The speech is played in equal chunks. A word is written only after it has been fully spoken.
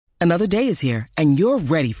Another day is here, and you're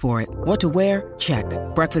ready for it. What to wear? Check.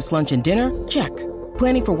 Breakfast, lunch, and dinner? Check.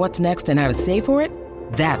 Planning for what's next and how to save for it?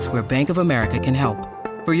 That's where Bank of America can help.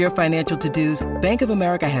 For your financial to-dos, Bank of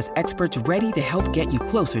America has experts ready to help get you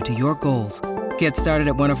closer to your goals. Get started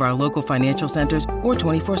at one of our local financial centers or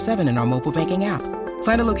 24/7 in our mobile banking app.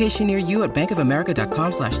 Find a location near you at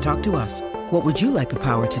bankofamerica.com/talktous. What would you like the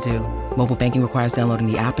power to do? Mobile banking requires downloading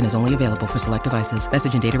the app and is only available for select devices.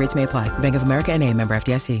 Message and data rates may apply. Bank of America N.A., member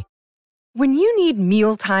FDIC. When you need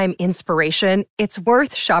mealtime inspiration, it's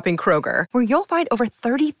worth shopping Kroger, where you'll find over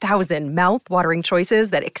 30,000 mouth-watering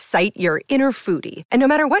choices that excite your inner foodie. And no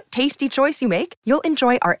matter what tasty choice you make, you'll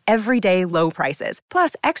enjoy our everyday low prices,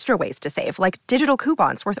 plus extra ways to save, like digital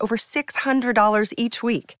coupons worth over $600 each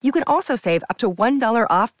week. You can also save up to $1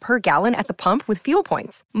 off per gallon at the pump with fuel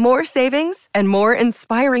points. More savings and more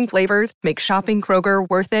inspiring flavors make shopping Kroger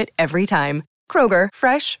worth it every time. Kroger,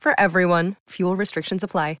 fresh for everyone. Fuel restrictions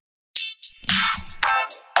apply.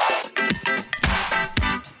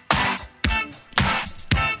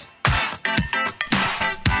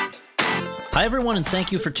 Hi, everyone, and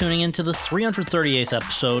thank you for tuning in to the 338th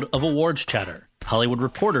episode of Awards Chatter, Hollywood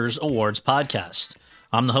Reporter's awards podcast.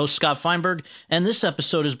 I'm the host, Scott Feinberg, and this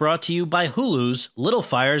episode is brought to you by Hulu's Little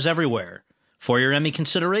Fires Everywhere, for your Emmy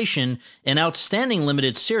consideration, an outstanding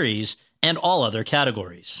limited series, and all other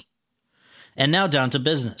categories. And now down to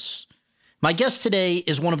business. My guest today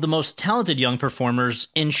is one of the most talented young performers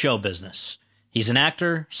in show business. He's an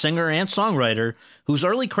actor, singer, and songwriter whose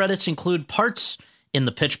early credits include parts in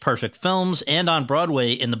the Pitch Perfect films and on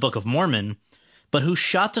Broadway in the Book of Mormon, but who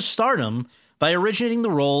shot to stardom by originating the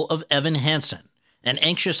role of Evan Hansen, an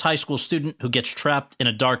anxious high school student who gets trapped in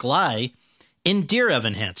a dark lie, in Dear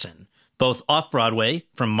Evan Hansen, both off-Broadway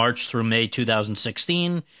from March through May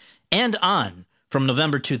 2016, and on from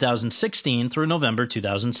November 2016 through November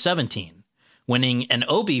 2017, winning an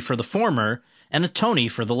Obie for the former and a Tony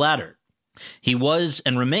for the latter. He was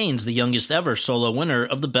and remains the youngest ever solo winner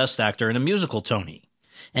of the Best Actor in a Musical Tony.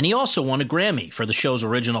 And he also won a Grammy for the show's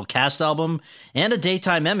original cast album and a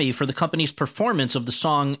Daytime Emmy for the company's performance of the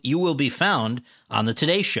song You Will Be Found on The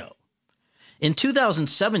Today Show. In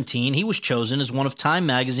 2017, he was chosen as one of Time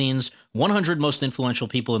magazine's 100 most influential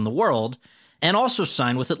people in the world and also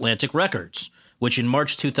signed with Atlantic Records, which in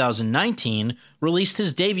March 2019 released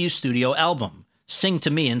his debut studio album, Sing to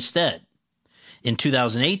Me Instead. In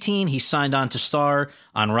 2018, he signed on to star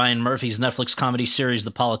on Ryan Murphy's Netflix comedy series The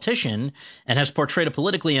Politician and has portrayed a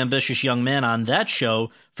politically ambitious young man on that show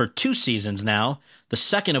for 2 seasons now, the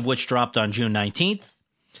second of which dropped on June 19th.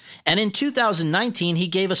 And in 2019, he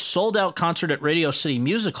gave a sold-out concert at Radio City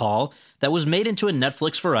Music Hall that was made into a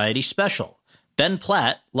Netflix variety special, Ben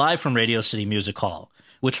Platt, live from Radio City Music Hall,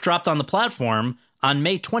 which dropped on the platform on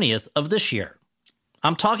May 20th of this year.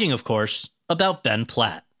 I'm talking, of course, about Ben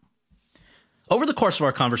Platt. Over the course of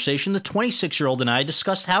our conversation, the 26-year-old and I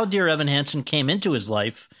discussed how Dear Evan Hansen came into his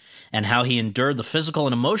life and how he endured the physical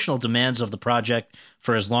and emotional demands of the project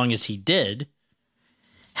for as long as he did,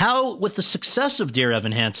 how, with the success of Dear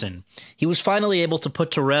Evan Hansen, he was finally able to put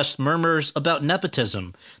to rest murmurs about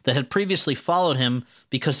nepotism that had previously followed him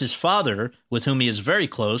because his father, with whom he is very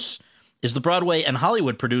close, is the Broadway and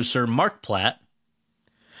Hollywood producer Mark Platt,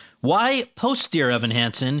 why, post Dear Evan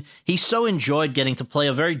Hansen, he so enjoyed getting to play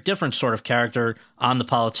a very different sort of character on The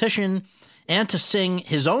Politician and to sing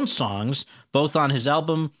his own songs, both on his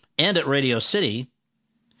album and at Radio City,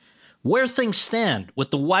 where things stand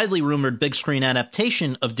with the widely rumored big screen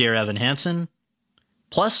adaptation of Dear Evan Hansen,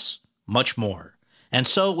 plus much more. And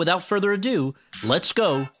so, without further ado, let's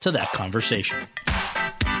go to that conversation.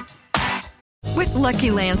 With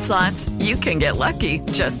Lucky Land Slots, you can get lucky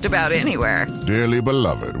just about anywhere. Dearly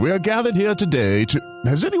beloved, we are gathered here today to...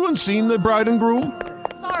 Has anyone seen the bride and groom?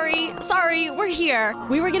 Sorry, we're here.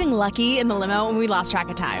 We were getting lucky in the limo and we lost track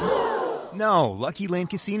of time. No, Lucky Land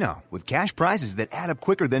Casino, with cash prizes that add up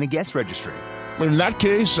quicker than a guest registry. In that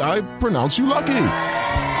case, I pronounce you lucky.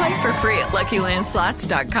 Play for free at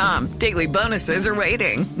LuckyLandSlots.com. Daily bonuses are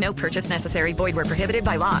waiting. No purchase necessary. Void where prohibited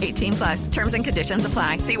by law. 18+. Terms and conditions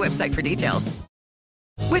apply. See website for details.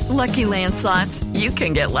 With Lucky Land Slots, you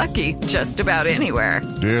can get lucky just about anywhere.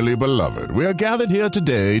 Dearly beloved, we are gathered here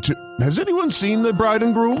today to... Has anyone seen the bride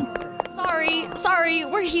and groom? Sorry,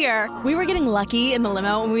 we're here. We were getting lucky in the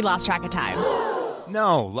limo and we lost track of time.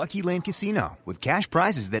 No, Lucky Land Casino, with cash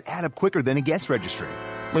prizes that add up quicker than a guest registry.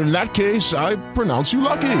 In that case, I pronounce you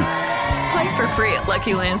lucky. Play for free at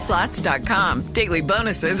LuckyLandSlots.com. Daily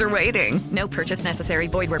bonuses are waiting. No purchase necessary.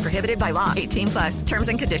 Void where prohibited by law. 18+. Terms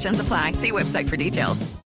and conditions apply. See website for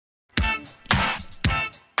details.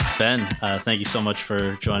 Ben, thank you so much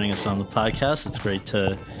for joining us on the podcast. It's great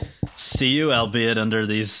to see you, albeit under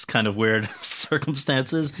these kind of weird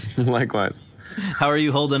circumstances. Likewise. How are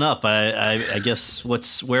you holding up? I guess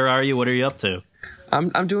where are you? What are you up to?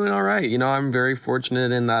 I'm doing all right. You know, I'm very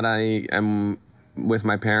fortunate in that I am with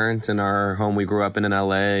my parents in our home we grew up in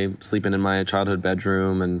LA, sleeping in my childhood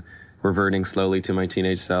bedroom and reverting slowly to my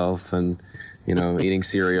teenage self and, you know, eating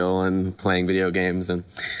cereal and playing video games. And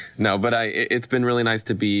but it's been really nice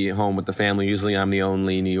to be home with the family. Usually I'm the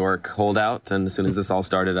only New York holdout. And as soon as this all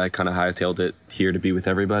started, I kind of hightailed it here to be with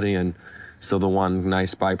everybody. And so the one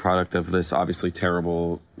nice byproduct of this obviously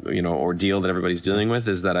terrible, you know, ordeal that everybody's dealing with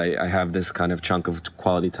is that I have this kind of chunk of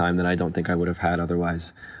quality time that I don't think I would have had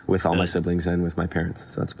otherwise with all my siblings and with my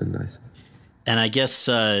parents. So that's been nice. And I guess,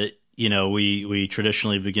 you know, we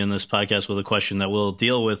traditionally begin this podcast with a question that we'll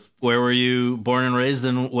deal with. Where were you born and raised,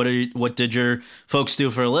 and what did your folks do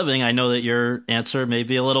for a living? I know that your answer may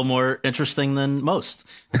be a little more interesting than most.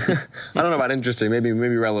 I don't know about interesting, maybe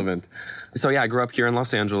relevant. So yeah, I grew up here in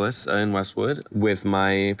Los Angeles, in Westwood, with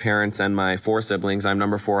my parents and my 4 siblings. I'm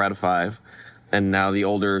number 4 out of 5. And now the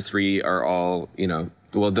older 3 are all, you know,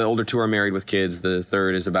 well, the older 2 are married with kids. The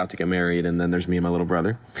 3rd is about to get married. And then there's me and my little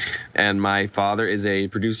brother. And my father is a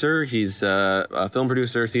producer. He's a film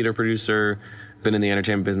producer, theater producer, been in the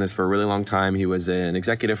entertainment business for a really long time. He was an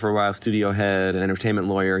executive for a while, studio head, an entertainment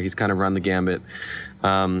lawyer. He's kind of run the gambit.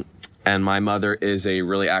 And my mother is a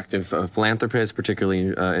really active philanthropist, particularly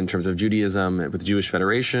in terms of Judaism with the Jewish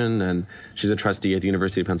Federation. And she's a trustee at the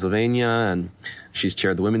University of Pennsylvania. And she's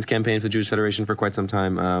chaired the Women's Campaign for the Jewish Federation for quite some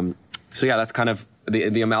time. So yeah, that's kind of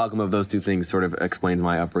the amalgam of those 2 things sort of explains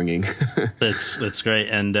my upbringing. That's great.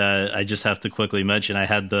 And I just have to quickly mention, I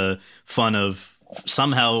had the fun of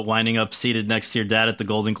somehow winding up seated next to your dad at the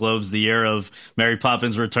Golden Globes the year of Mary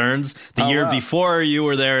Poppins Returns, the year before you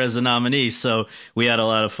were there as a nominee. So we had a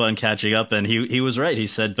lot of fun catching up, and he was right. He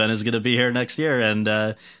said Ben is going to be here next year, and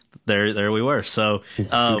there we were. So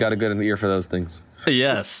he's got a good ear for those things.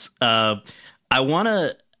 Yes. I want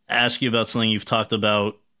to ask you about something you've talked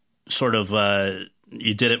about, sort of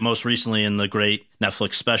you did it most recently in the great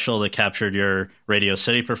Netflix special that captured your Radio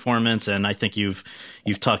City performance, and I think you've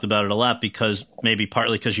talked about it a lot because maybe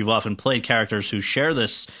partly because you've often played characters who share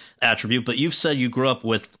this attribute, but you've said you grew up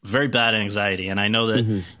with very bad anxiety, and I know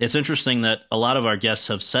that it's interesting that a lot of our guests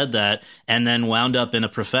have said that and then wound up in a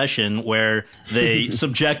profession where they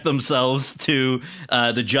subject themselves to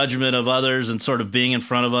the judgment of others and sort of being in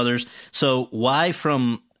front of others. So why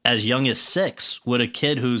from as young as 6 would a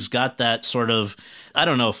kid who's got that sort of, I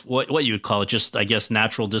don't know if, what you would call it, just, I guess,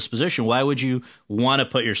 natural disposition, why would you want to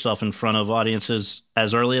put yourself in front of audiences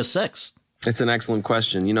as early as 6? It's an excellent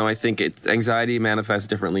question. You know, I think anxiety manifests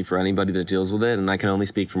differently for anybody that deals with it, and I can only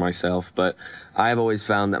speak for myself, but I've always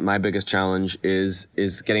found that my biggest challenge is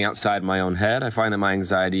getting outside my own head. I find that my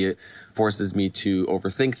anxiety forces me to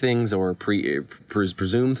overthink things or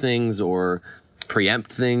presume things or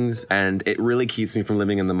preempt things, and it really keeps me from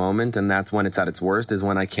living in the moment. And that's when it's at its worst, is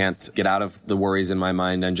when I can't get out of the worries in my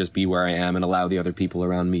mind and just be where I am and allow the other people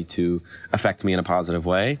around me to affect me in a positive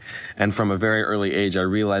way. And from a very early age, I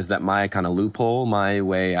realized that my kind of loophole, my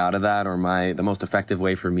way out of that, or the most effective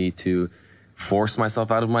way for me to force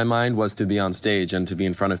myself out of my mind was to be on stage and to be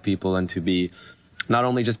in front of people and to be not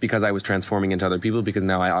only just because I was transforming into other people, because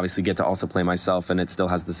now I obviously get to also play myself and it still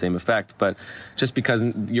has the same effect, but just because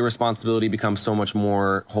your responsibility becomes so much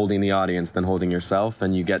more holding the audience than holding yourself,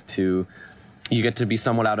 and you get to be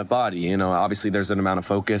somewhat out of body. You know, obviously there's an amount of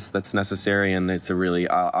focus that's necessary, and it's a really,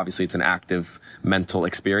 obviously it's an active mental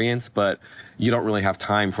experience, but you don't really have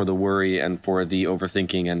time for the worry and for the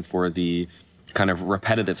overthinking and for the kind of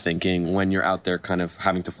repetitive thinking when you're out there kind of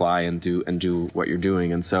having to fly and do what you're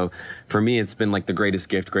doing. And so for me, it's been like the greatest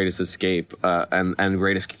gift, greatest escape, and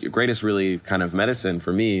greatest really kind of medicine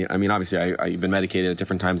for me. I mean, obviously I've been medicated at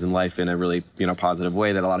different times in life in a really, positive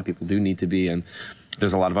way that a lot of people do need to be. And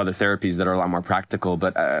there's a lot of other therapies that are a lot more practical.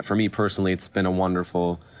 But for me personally, it's been a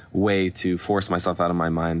wonderful way to force myself out of my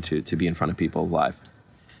mind to be in front of people live.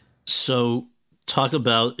 So talk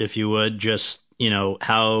about, if you would, just,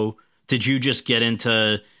 how did you just get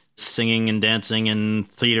into singing and dancing and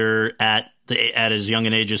theater at as young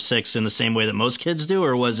an age as 6 in the same way that most kids do?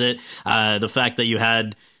 Or was it the fact that you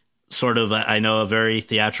had sort of, I know, a very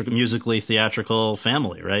musically theatrical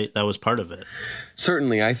family, right? That was part of it.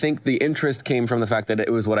 Certainly. I think the interest came from the fact that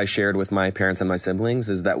it was what I shared with my parents and my siblings,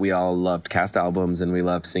 is that we all loved cast albums and we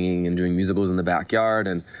loved singing and doing musicals in the backyard.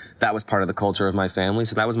 And that was part of the culture of my family.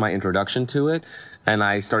 So that was my introduction to it. And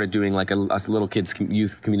I started doing like a little kids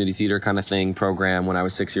youth community theater kind of program when I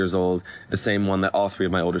was 6 years old, the same one that all 3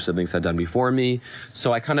 of my older siblings had done before me.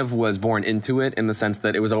 So I kind of was born into it in the sense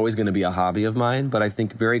that it was always going to be a hobby of mine. But I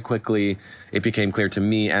think very quickly quickly it became clear to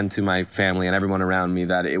me and to my family and everyone around me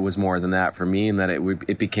that it was more than that for me, and that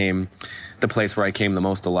it became the place where I came the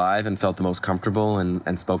most alive and felt the most comfortable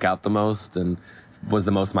and spoke out the most and was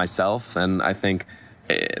the most myself. And I think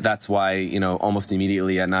that's why, you know, almost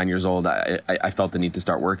immediately at 9 years old, I felt the need to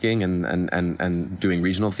start working and doing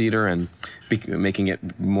regional theater and making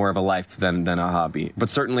it more of a life than a hobby. But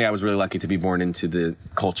certainly I was really lucky to be born into the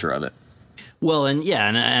culture of it. Well, and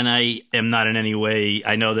I am not in any way,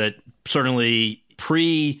 I know that certainly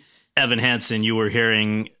pre-Evan Hansen, you were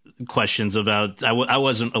hearing questions about, I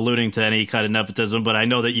wasn't alluding to any kind of nepotism, but I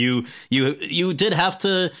know that you did have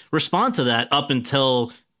to respond to that up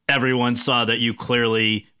until everyone saw that you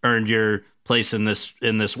clearly earned your place in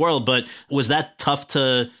this world. But was that tough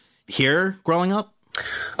to hear growing up?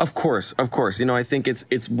 Of course. You know, I think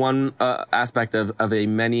it's one aspect of a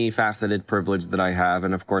many-faceted privilege that I have.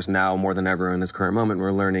 And of course, now more than ever in this current moment,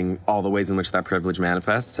 we're learning all the ways in which that privilege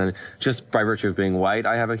manifests. And just by virtue of being white,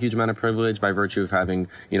 I have a huge amount of privilege. By virtue of having,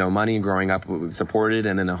 you know, money, growing up supported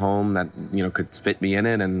and in a home that, you know, could fit me in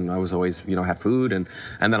it. And I was always, you know, had food. And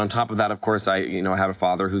then on top of that, of course, I have a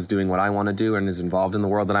father who's doing what I want to do and is involved in the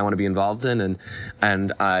world that I want to be involved in.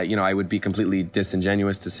 And I would be completely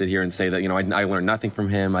disingenuous to sit here and say that, you know, I learned nothing from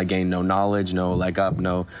him. I gained no knowledge, no leg up,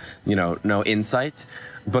 no insight.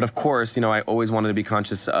 But of course, you know, I always wanted to be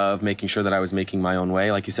conscious of making sure that I was making my own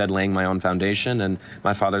way, like you said, laying my own foundation. And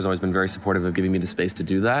my father's always been very supportive of giving me the space to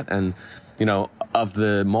do that. And, you know, of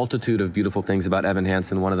the multitude of beautiful things about Evan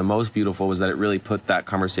Hansen, one of the most beautiful was that it really put that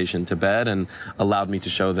conversation to bed and allowed me to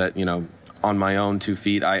show that, you know, on my own 2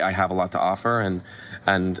 feet, I have a lot to offer,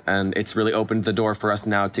 and it's really opened the door for us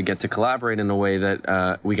now to get to collaborate in a way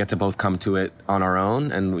that we get to both come to it on our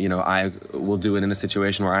own, and you know, I will do it in a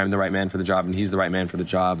situation where I'm the right man for the job and he's the right man for the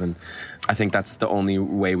job, and I think that's the only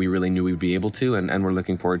way we really knew we'd be able to, and we're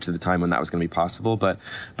looking forward to the time when that was going to be possible. But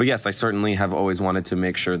yes, I certainly have always wanted to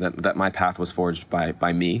make sure that my path was forged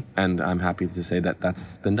by me, and I'm happy to say that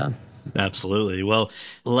that's been done. Absolutely. Well,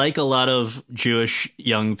 like a lot of Jewish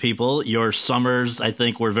young people, your summers, I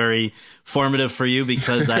think, were very formative for you,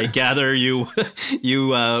 because I gather you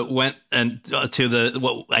went to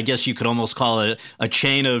what I guess you could almost call it a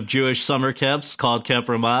chain of Jewish summer camps called Camp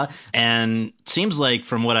Ramah. And it seems like,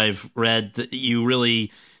 from what I've read, that you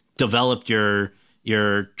really developed your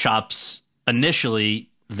chops initially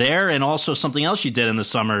there, and also something else you did in the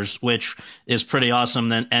summers, which is pretty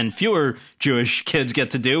awesome, and fewer Jewish kids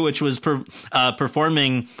get to do, which was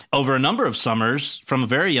performing over a number of summers from a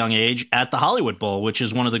very young age at the Hollywood Bowl, which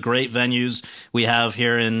is one of the great venues we have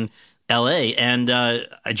here in LA. And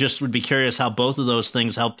I just would be curious how both of those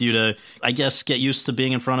things helped you to, I guess, get used to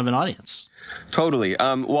being in front of an audience. Totally.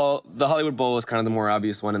 Well, the Hollywood Bowl was kind of the more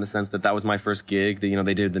obvious one in the sense that was my first gig.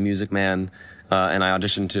 They did The Music Man, and I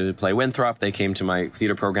auditioned to play Winthrop. They came to my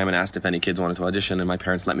theater program and asked if any kids wanted to audition, and my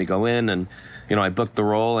parents let me go in, and, you know, I booked the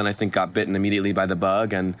role, and I think got bitten immediately by the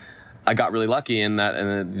bug, and I got really lucky in that,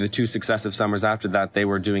 and the 2 successive summers after that, they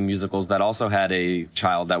were doing musicals that also had a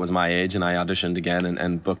child that was my age, and I auditioned again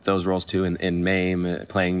and booked those roles too in Mame,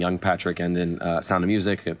 playing young Patrick, and in Sound of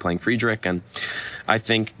Music, playing Friedrich. And I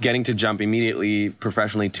think getting to jump immediately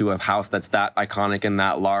professionally to a house that's that iconic and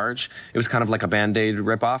that large, it was kind of like a Band-Aid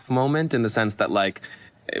ripoff moment, in the sense that, like,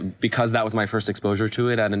 because that was my first exposure to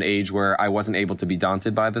it at an age where I wasn't able to be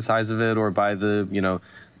daunted by the size of it or by the, you know,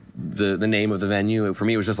 the name of the venue. For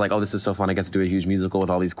me, it was just like, oh, this is so fun. I get to do a huge musical with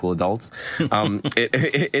all these cool adults.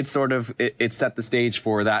 It set the stage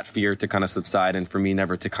for that fear to kind of subside, and for me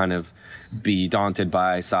never to kind of be daunted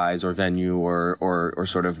by size or venue or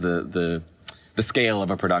sort of the scale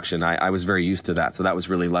of a production. I was very used to that, so that was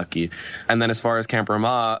really lucky. And then as far as Camp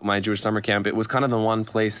Ramah, my Jewish summer camp, it was kind of the one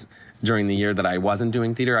place during the year that I wasn't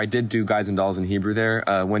doing theater. I did do Guys and Dolls in Hebrew there.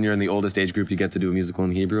 When you're in the oldest age group, you get to do a musical in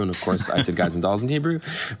Hebrew, and of course I did Guys and Dolls in Hebrew.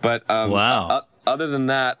 But wow. Other than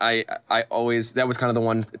that, I always, that was kind of the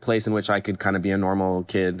one place in which I could kind of be a normal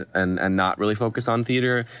kid and not really focus on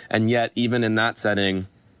theater. And yet, even in that setting,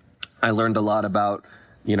 I learned a lot about,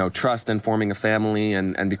 you know, trust and forming a family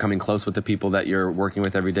and becoming close with the people that you're working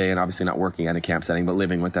with every day, and obviously not working at a camp setting, but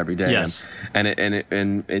living with every day. Yes. And it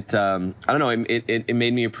I don't know, it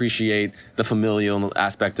made me appreciate the familial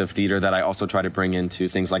aspect of theater that I also try to bring into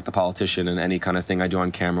things like The Politician and any kind of thing I do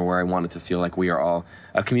on camera, where I wanted to feel like we are all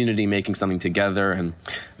a community making something together. And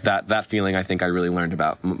that feeling, I think I really learned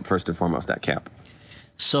about first and foremost at camp.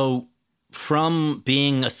 So from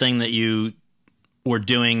being a thing that you were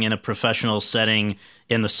doing in a professional setting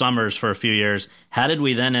in the summers for a few years, how did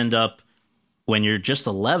we then end up, when you're just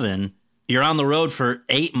 11, you're on the road for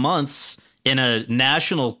 8 months in a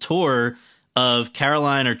national tour of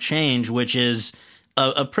Caroline or Change, which is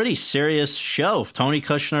a pretty serious show. Tony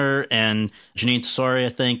Kushner and Janine Tesori, I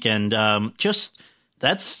think, and just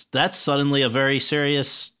that's suddenly a very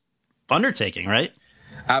serious undertaking, right?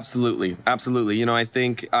 Absolutely. I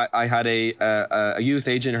think I had a youth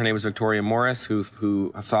agent. Her name was Victoria Morris,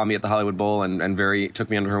 who saw me at the Hollywood Bowl and took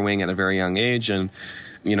me under her wing at a very young age. And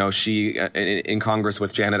she in Congress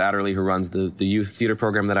with Janet Adderley, who runs the youth theater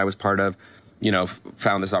program that I was part of,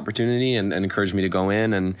 found this opportunity and encouraged me to go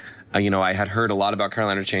in. And I had heard a lot about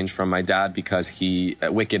Caroline Interchange from my dad because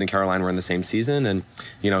Wicked and Caroline were in the same season. And,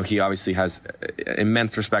 he obviously has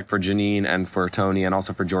immense respect for Janine and for Tony and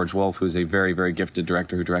also for George Wolfe, who's a very, very gifted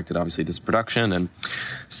director who directed, obviously, this production. And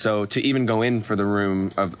so to even go in for the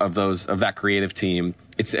room of that creative team,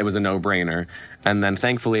 it was a no-brainer. And then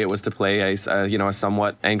thankfully it was to play a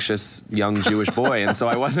somewhat anxious young Jewish boy. And so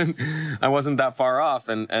I wasn't that far off.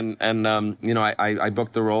 And I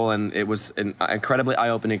booked the role, and it was an incredibly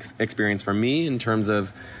eye-opening experience for me in terms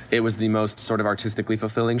of it was the most sort of artistically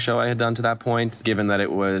fulfilling show I had done to that point, given that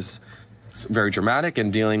it was very dramatic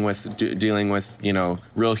and dealing with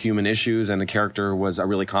real human issues, and the character was a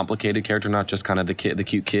really complicated character, not just kind of the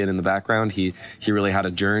cute kid in the background. He really had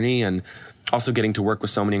a journey, and also getting to work with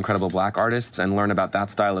so many incredible Black artists and learn about that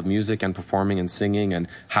style of music and performing and singing and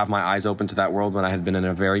have my eyes open to that world when I had been in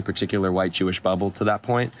a very particular white Jewish bubble to that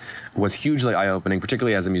point was hugely eye-opening,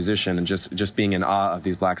 particularly as a musician, and just being in awe of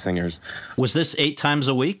these Black singers. Was this 8 times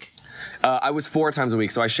a week? I was 4 times a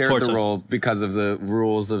week, so I shared the role because of the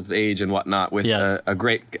rules of age and whatnot with a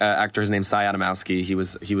great actor. His name's Cy Adamowski.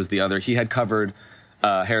 He was the other. He had covered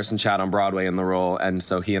Harrison Chad on Broadway in the role, and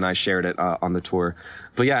so he and I shared it on the tour.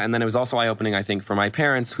 But yeah, and then it was also eye-opening, I think, for my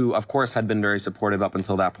parents, who, of course, had been very supportive up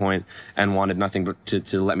until that point and wanted nothing but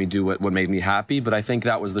to let me do what made me happy. But I think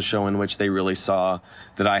that was the show in which they really saw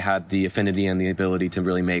that I had the affinity and the ability to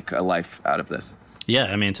really make a life out of this. Yeah,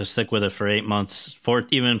 I mean, to stick with it for 8 months,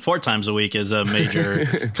 even 4 times a week is a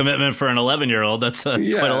major commitment for an 11-year-old. That's quite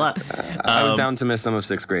a lot. I was down to miss some of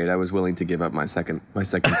 6th grade. I was willing to give up my second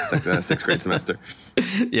 6th grade semester.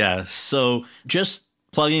 Yeah, so just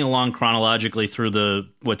plugging along chronologically through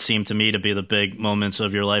what seemed to me to be the big moments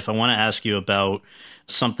of your life, I want to ask you about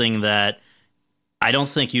something that I don't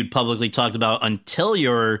think you'd publicly talked about until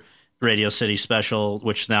your Radio City special,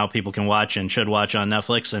 which now people can watch and should watch on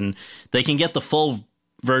Netflix, and they can get the full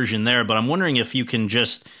version there. But I'm wondering if you can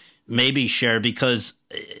just maybe share, because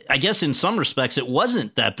I guess in some respects it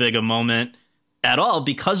wasn't that big a moment at all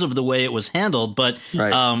because of the way it was handled. But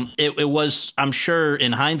right. It was, I'm sure,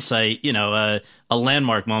 in hindsight, a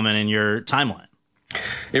landmark moment in your timeline.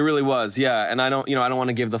 It really was, yeah. And I don't want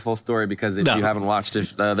to give the full story because if you haven't watched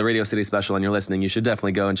the Radio City special and you're listening, you should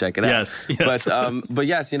definitely go and check it out. Yes. But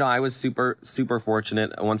yes, I was super, super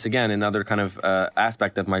fortunate. Once again, another kind of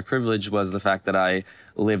aspect of my privilege was the fact that I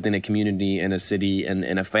lived in a community, in a city, and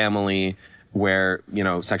in a family where,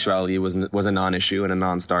 sexuality was a non-issue and a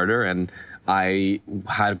non-starter. And I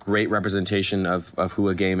had great representation of who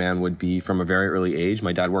a gay man would be from a very early age.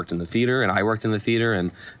 My dad worked in the theater, and I worked in the theater, and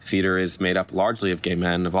theater is made up largely of gay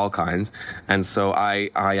men of all kinds. And so I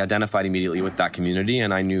identified immediately with that community,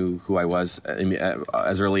 and I knew who I was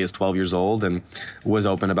as early as 12 years old, and was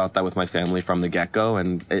open about that with my family from the get-go,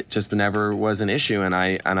 and it just never was an issue. And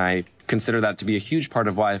I consider that to be a huge part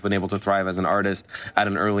of why I've been able to thrive as an artist at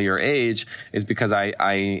an earlier age, is because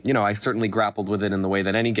I certainly grappled with it in the way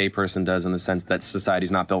that any gay person does, in the sense that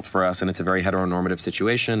society's not built for us and it's a very heteronormative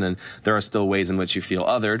situation, and there are still ways in which you feel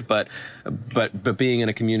othered, but being in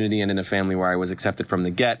a community and in a family where I was accepted from the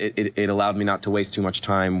get, it allowed me not to waste too much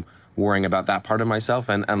time worrying about that part of myself,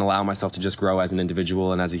 and allow myself to just grow as an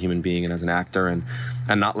individual and as a human being and as an actor, and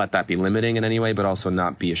not let that be limiting in any way, but also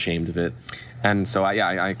not be ashamed of it. And so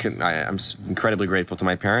I'm incredibly grateful to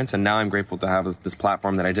my parents, and now I'm grateful to have this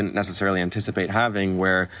platform that I didn't necessarily anticipate having,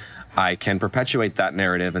 where I can perpetuate that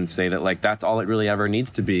narrative and say that, like, that's all it really ever needs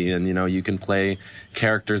to be. And, you can play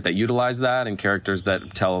characters that utilize that and characters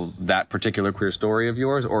that tell that particular queer story of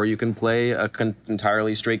yours, or you can play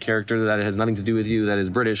entirely straight character that has nothing to do with you, that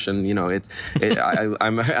is British. And,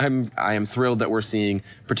 I am thrilled that we're seeing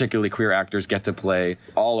particularly queer actors get to play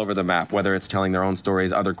all over the map, whether it's telling their own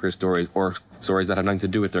stories, other queer stories, or stories that have nothing to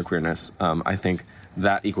do with their queerness. I think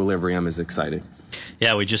that equilibrium is exciting.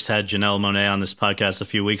 Yeah, we just had Janelle Monáe on this podcast a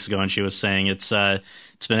few weeks ago, and she was saying it's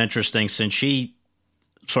been interesting since she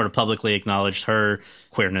sort of publicly acknowledged her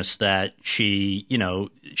queerness, that she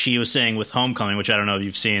was saying with Homecoming, which I don't know if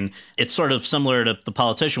you've seen, it's sort of similar to The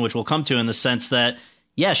Politician, which we'll come to, in the sense that,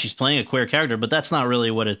 yeah, she's playing a queer character, but that's not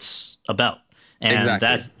really what it's about. And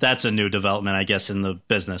exactly. that's a new development, I guess, in the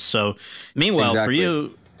business. So meanwhile, exactly. for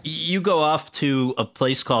you, you go off to a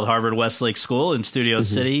place called Harvard Westlake School in Studio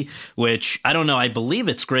City, which I don't know, I believe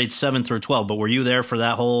it's grades 7 through 12, but were you there for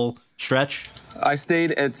that whole stretch? I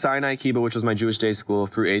stayed at Sinai Kibbutz, which was my Jewish day school,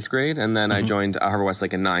 through 8th grade, and then I joined Harvard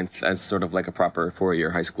Westlake in 9th as sort of like a proper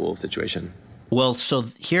 4-year high school situation. Well, so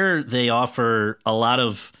here they offer a lot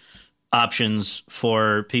of options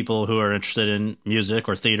for people who are interested in music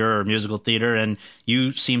or theater or musical theater, and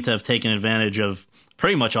you seem to have taken advantage of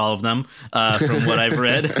pretty much all of them, from what I've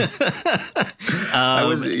read. I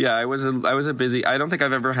was a busy. I don't think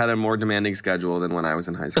I've ever had a more demanding schedule than when I was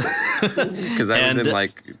in high school, because I was in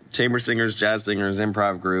like chamber singers, jazz singers,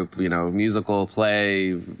 improv group, musical,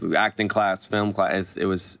 play, acting class, film class. It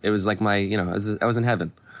was like my, I was in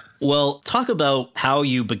heaven. Well, talk about how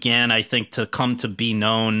you began, I think, to come to be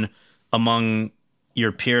known among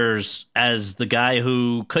your peers as the guy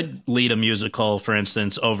who could lead a musical, for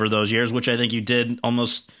instance, over those years, which I think you did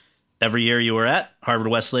almost every year you were at Harvard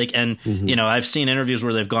Westlake. And, I've seen interviews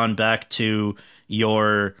where they've gone back to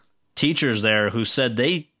your teachers there who said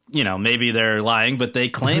they, maybe they're lying, but they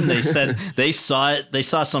claim they said they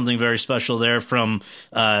saw something very special there from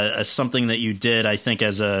something that you did, I think,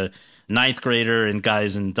 as a 9th grader in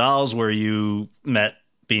Guys and Dolls, where you met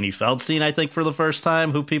Beanie Feldstein, I think, for the first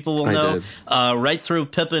time, who people will know, right through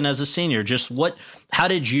Pippin as a senior. How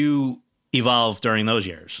did you evolve during those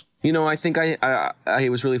years? I think I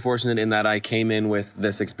was really fortunate in that I came in with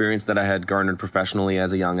this experience that I had garnered professionally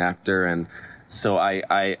as a young actor. And so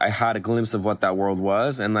I had a glimpse of what that world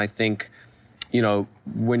was. And I think,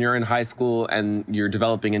 when you're in high school and you're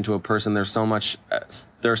developing into a person, there's so much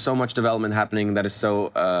development happening that is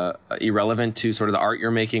so irrelevant to sort of the art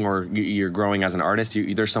you're making, or you're growing as an artist.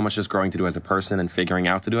 There's so much just growing to do as a person and figuring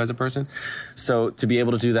out to do as a person. So to be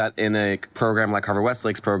able to do that in a program like Harvard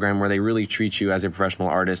Westlake's program, where they really treat you as a professional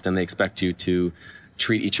artist and they expect you to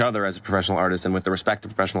treat each other as a professional artist and with the respect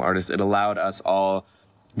of professional artists, it allowed us all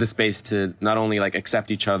the space to not only like accept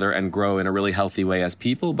each other and grow in a really healthy way as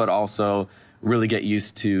people, but also really get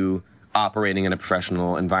used to operating in a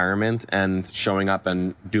professional environment and showing up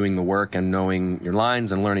and doing the work and knowing your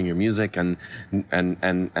lines and learning your music and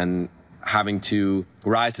having to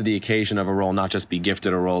rise to the occasion of a role, not just be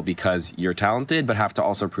gifted a role because you're talented, but have to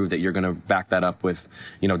also prove that you're going to back that up with,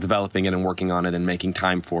 developing it and working on it and making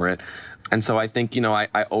time for it. And so I think,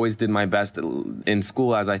 I always did my best in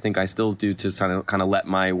school, as I think I still do, to kind of let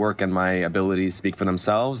my work and my abilities speak for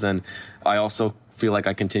themselves. And I also feel like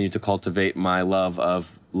I continue to cultivate my love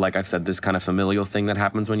of, like I've said, this kind of familial thing that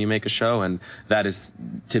happens when you make a show. And that is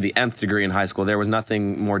to the nth degree in high school. There was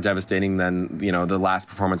nothing more devastating than, the last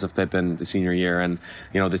performance of Pippin the senior year and,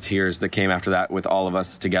 the tears that came after that with all of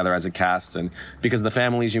us together as a cast. And because the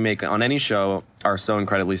families you make on any show are so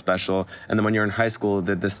incredibly special. And then when you're in high school,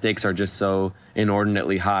 the stakes are just so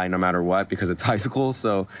inordinately high no matter what, because it's high school.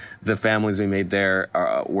 So the families we made there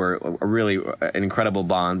were really an incredible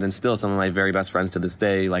bond. And still some of my very best friends to this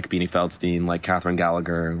day, like Beanie Feldstein, like Catherine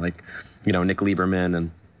Gallagher, like, Nick Lieberman,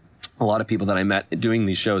 and a lot of people that I met doing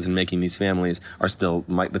these shows and making these families are still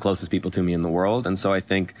the closest people to me in the world. And so I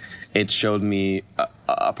think it showed me,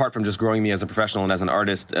 apart from just growing me as a professional and as an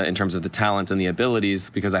artist in terms of the talent and the abilities,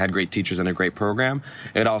 because I had great teachers and a great program,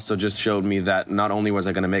 it also just showed me that not only was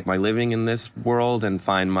I going to make my living in this world and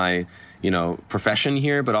find my, profession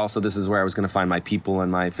here, but also this is where I was going to find my people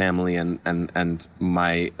and my family and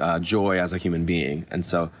my joy as a human being. And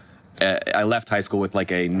so I left high school with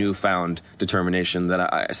like a newfound determination that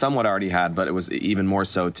I somewhat already had, but it was even more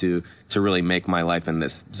so to really make my life in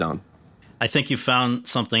this zone. I think you found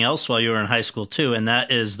something else while you were in high school too, and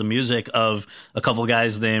that is the music of a couple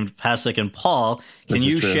guys named Pasek and Paul. Can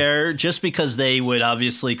you share, just because they would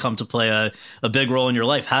obviously come to play a big role in your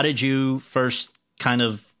life, how did you first kind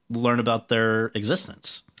of learn about their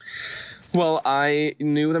existence? Well, I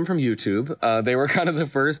knew them from YouTube. They were kind of the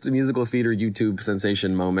first musical theater YouTube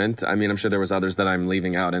sensation moment. I mean, I'm sure there was others that I'm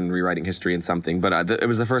leaving out and rewriting history and something, but it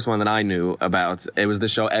was the first one that I knew about. It was the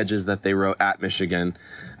show Edges that they wrote at Michigan.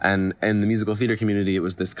 And in the musical theater community, it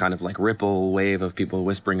was this kind of like ripple wave of people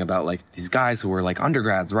whispering about like these guys who were like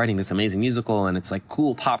undergrads writing this amazing musical, and it's like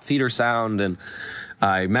cool pop theater sound. And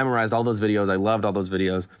I memorized all those videos. I loved all those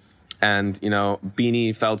videos. And, Beanie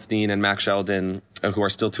Feldstein and Max Sheldon, who are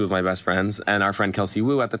still two of my best friends, and our friend Kelsey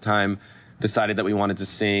Wu at the time, decided that we wanted to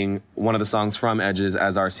sing one of the songs from Edges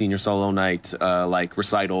as our senior solo night,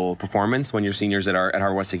 recital performance. When you're seniors at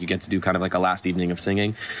Harvard Westlake, you get to do kind of like a last evening of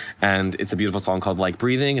singing. And it's a beautiful song called Like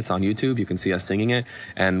Breathing. It's on YouTube. You can see us singing it.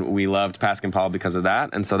 And we loved Pasek and Paul because of that.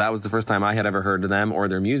 And so that was the first time I had ever heard of them or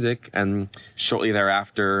their music. And shortly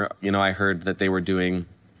thereafter, I heard that they were doing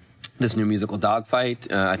this new musical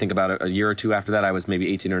Dogfight. I think about a year or two after that, I was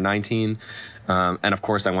maybe 18 or 19. And of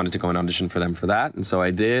course, I wanted to go and audition for them for that. And so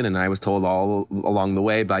I did. And I was told all along the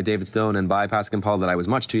way by David Stone and by Pascal Paul that I was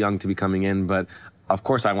much too young to be coming in. But of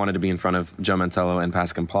course, I wanted to be in front of Joe Mantello and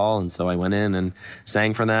Pascal Paul. And so I went in and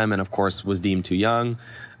sang for them, and of course was deemed too young.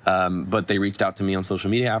 But they reached out to me on social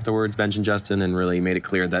media afterwards, Benj and Justin, and really made it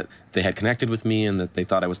clear that they had connected with me and that they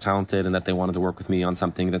thought I was talented and that they wanted to work with me on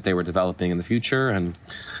something that they were developing in the future. And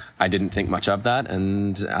I didn't think much of that,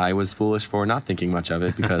 and I was foolish for not thinking much of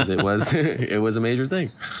it because it was it was a major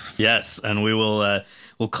thing. Yes, and we'll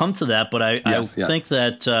come to that, but I think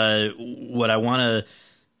that what I want to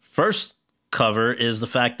first cover is the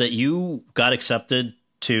fact that you got accepted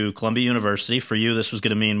to Columbia University. For you, this was going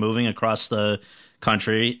to mean moving across the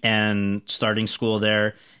country and starting school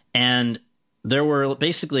there. And there were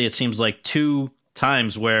basically, it seems like, 2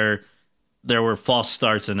 times where there were false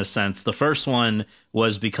starts in a sense. The first one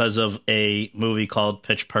was because of a movie called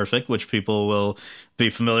Pitch Perfect, which people will be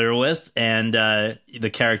familiar with. And the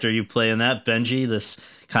character you play in that, Benji, this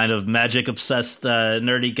kind of magic-obsessed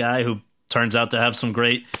nerdy guy who turns out to have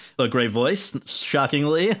a great voice,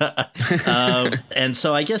 shockingly. And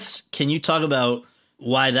so I guess, can you talk about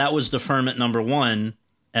why that was deferment number 1,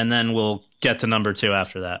 and then we'll get to number 2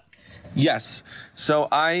 after that? Yes. So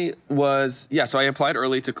I applied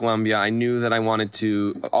early to Columbia. I knew that I wanted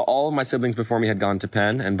to, all of my siblings before me had gone to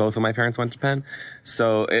Penn, and both of my parents went to Penn.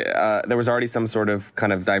 So there was already some sort of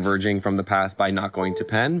kind of diverging from the path by not going to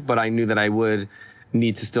Penn, but I knew that I would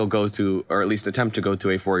need to still go to, or at least attempt to go to,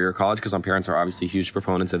 a 4-year college, because my parents are obviously huge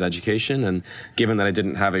proponents of education. And given that I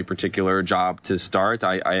didn't have a particular job to start,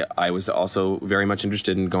 I was also very much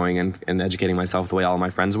interested in going and educating myself the way all of my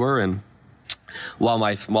friends were. And while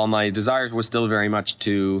my desire was still very much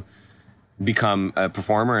to become a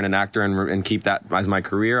performer and an actor and keep that as my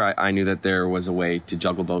career, I knew that there was a way to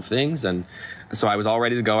juggle both things. And so I was all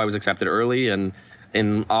ready to go. I was accepted early, and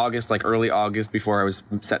in August, like early August, before I was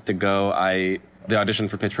set to go, the audition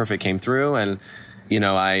for Pitch Perfect came through, and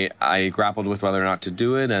I grappled with whether or not to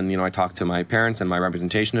do it, and I talked to my parents and my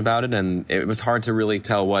representation about it, and it was hard to really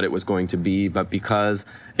tell what it was going to be. But because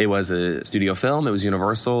it was a studio film, it was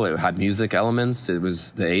Universal, it had music elements,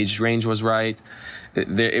 the age range was right.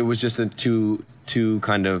 It was just too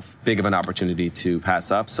kind of big of an opportunity to pass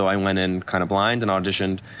up. So I went in kind of blind and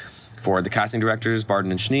auditioned for the casting directors, Barden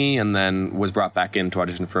and Schnee, and then was brought back in to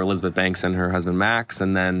audition for Elizabeth Banks and her husband Max,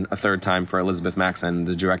 and then a third time for Elizabeth Max and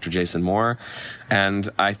the director Jason Moore. And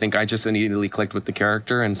I think I just immediately clicked with the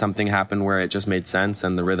character, and something happened where it just made sense,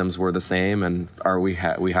 and the rhythms were the same, and we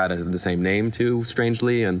had the same name too,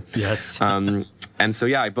 strangely. And yes. And so,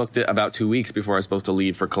 I booked it about 2 weeks before I was supposed to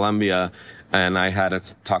leave for Columbia, and I had a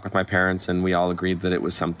talk with my parents, and we all agreed that it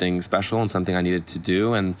was something special and something I needed to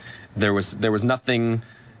do. And there was nothing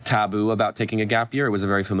taboo about taking a gap year. It was a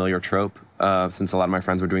very familiar trope, since a lot of my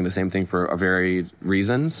friends were doing the same thing for varied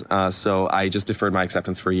reasons. So I just deferred my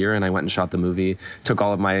acceptance for a year, and I went and shot the movie, took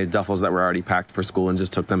all of my duffels that were already packed for school and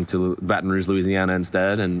just took them to Baton Rouge, Louisiana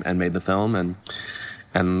instead, and made the film,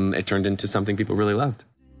 and it turned into something people really loved.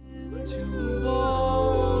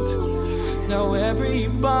 Now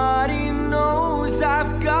everybody knows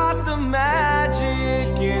I've got the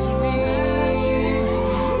magic in me.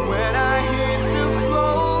 When I hit the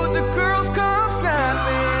floor, the girls come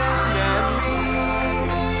snapping at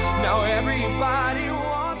me. Now everybody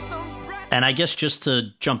wants some press. And I guess just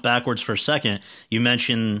to jump backwards for a second, you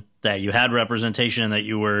mentioned that you had representation and that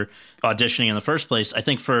you were auditioning in the first place. I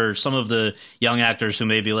think for some of the young actors who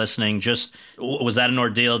may be listening, just was that an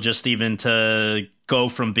ordeal just even to go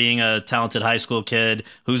from being a talented high school kid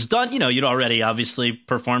who's done, you'd already obviously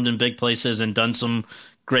performed in big places and done some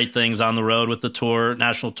great things on the road with the tour,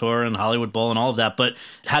 national tour and Hollywood Bowl and all of that. But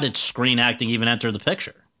how did screen acting even enter the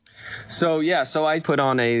picture? So I put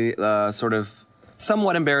on a sort of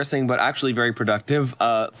somewhat embarrassing, but actually very productive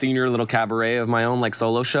senior little cabaret of my own, like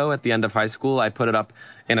solo show at the end of high school. I put it up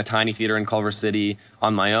in a tiny theater in Culver City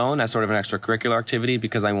on my own as sort of an extracurricular activity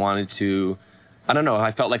because I wanted to,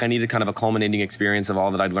 I felt like I needed kind of a culminating experience of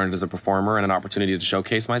all that I'd learned as a performer and an opportunity to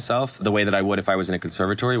showcase myself the way that I would if I was in a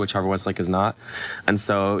conservatory, which Harvard Westlake is not. And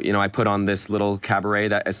so, I put on this little cabaret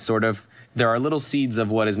that is sort of, there are little seeds of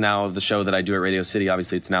what is now the show that I do at Radio City.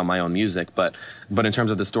 Obviously, it's now my own music, but in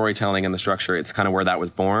terms of the storytelling and the structure, it's kind of where that was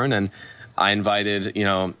born. And I invited,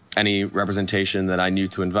 any representation that I knew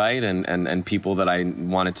to invite and people that I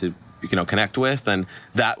wanted to, connect with. And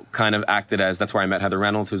that kind of acted as, that's where I met Heather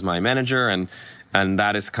Reynolds, who's my manager. And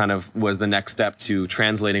that is kind of was the next step to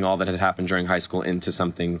translating all that had happened during high school into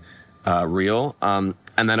something real.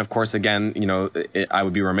 And then, of course, again, I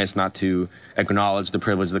would be remiss not to acknowledge the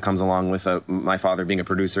privilege that comes along with my father being a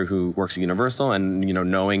producer who works at Universal, and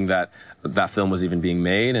knowing that film was even being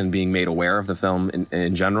made and being made aware of the film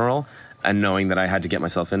in general, and knowing that I had to get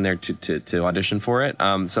myself in there to audition for it.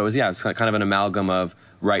 So it was kind of an amalgam of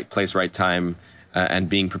right place, right time, and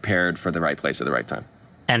being prepared for the right place at the right time.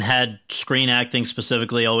 And had screen acting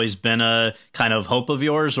specifically always been a kind of hope of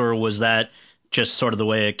yours, or was that just sort of the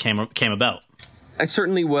way it came about? It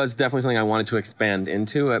certainly was definitely something I wanted to expand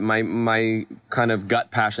into. My kind of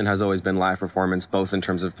gut passion has always been live performance, both in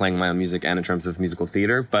terms of playing my own music and in terms of musical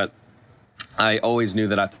theater. But I always knew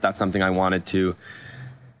that that's something I wanted to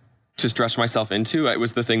stretch myself into. It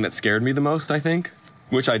was the thing that scared me the most, I think,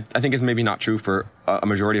 which I think is maybe not true for a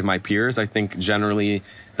majority of my peers. I think generally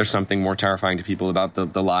there's something more terrifying to people about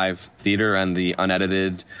the live theater and the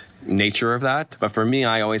unedited nature of that. But for me,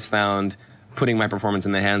 I always found putting my performance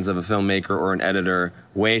in the hands of a filmmaker or an editor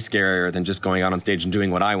way scarier than just going out on stage and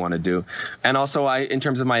doing what I want to do. And also, in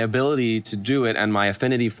terms of my ability to do it and my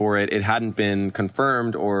affinity for it, it hadn't been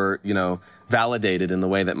confirmed or, validated in the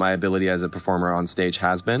way that my ability as a performer on stage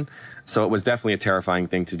has been. So it was definitely a terrifying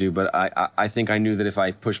thing to do. But I think I knew that if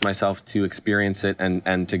I pushed myself to experience it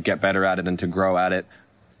and to get better at it and to grow at it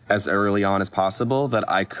as early on as possible,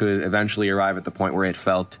 that I could eventually arrive at the point where it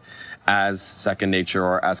felt as second nature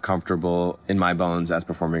or as comfortable in my bones as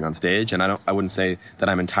performing on stage. And I wouldn't say that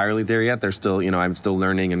I'm entirely there yet. There's still, I'm still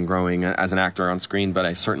learning and growing as an actor on screen, but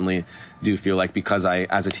I certainly do feel like because I,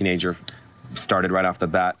 as a teenager, started right off the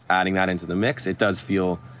bat adding that into the mix, it does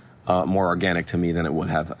feel more organic to me than it would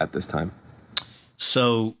have at this time.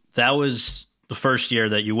 So that was the first year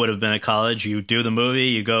that you would have been at college. You do the movie,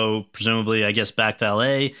 you go presumably, I guess, back to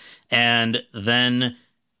LA, and then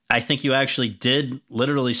I think you actually did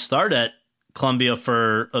literally start at Columbia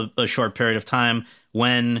for a short period of time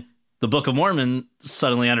when the Book of Mormon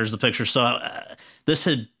suddenly enters the picture. So this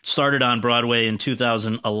had started on Broadway in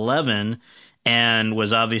 2011 and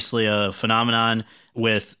was obviously a phenomenon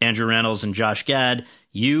with Andrew Rannells and Josh Gad.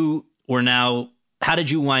 You were now, how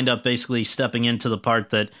did you wind up basically stepping into the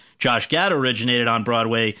part that Josh Gad originated on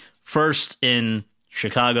Broadway, first in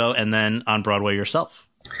Chicago and then on Broadway yourself?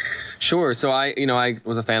 Sure. So I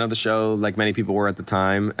was a fan of the show, like many people were at the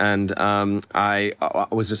time, and I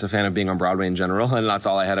was just a fan of being on Broadway in general, and that's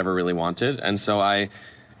all I had ever really wanted. And so I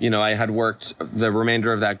had worked the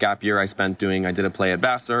remainder of that gap year I did a play at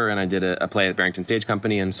Vassar, and I did a play at Barrington Stage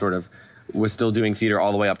Company, and sort of was still doing theater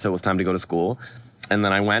all the way up till it was time to go to school. And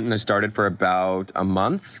then I went and I started for about a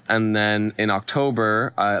month, and then in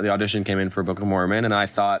October, the audition came in for Book of Mormon, and I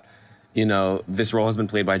thought, this role has been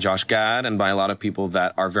played by Josh Gad and by a lot of people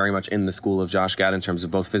that are very much in the school of Josh Gad in terms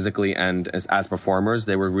of both physically and as performers.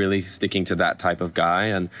 They were really sticking to that type of guy.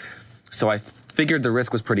 And so I figured the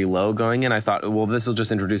risk was pretty low going in. I thought, well, this will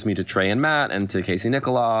just introduce me to Trey and Matt and to Casey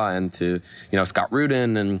Nicola and to, Scott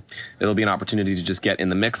Rudin, and it'll be an opportunity to just get in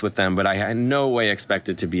the mix with them. But I had no way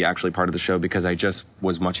expected to be actually part of the show because I just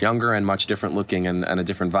was much younger and much different looking and a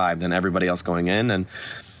different vibe than everybody else going in. And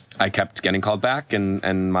I kept getting called back,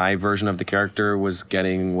 and my version of the character was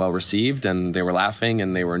getting well received, and they were laughing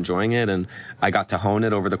and they were enjoying it. And I got to hone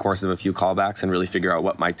it over the course of a few callbacks and really figure out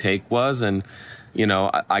what my take was. And,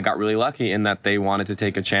 I got really lucky in that they wanted to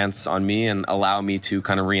take a chance on me and allow me to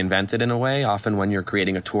kind of reinvent it in a way. Often when you're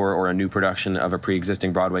creating a tour or a new production of a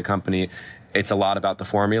pre-existing Broadway company, it's a lot about the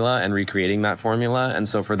formula and recreating that formula. And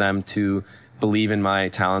so for them to believe in my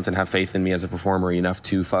talent and have faith in me as a performer enough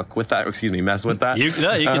to mess with that. You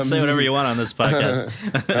can say whatever you want on this podcast.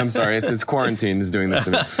 I'm sorry, it's quarantine is doing this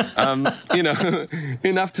to me.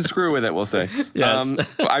 Enough to screw with it, we'll say. Yes.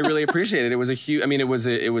 I really appreciate it. It was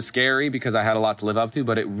it was scary because I had a lot to live up to,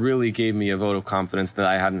 but it really gave me a vote of confidence that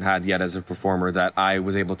I hadn't had yet as a performer, that I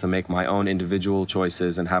was able to make my own individual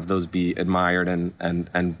choices and have those be admired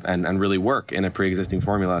and really work in a pre-existing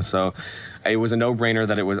formula. So it was a no-brainer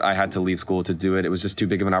that I had to leave school to do it. It was just too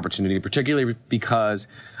big of an opportunity, particularly because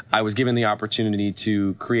I was given the opportunity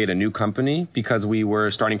to create a new company because we were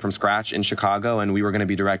starting from scratch in Chicago and we were going to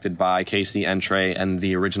be directed by Casey and Trey and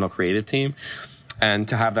the original creative team. And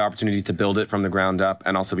to have the opportunity to build it from the ground up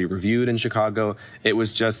and also be reviewed in Chicago, it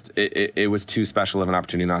was just, it was too special of an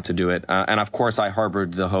opportunity not to do it. And of course, I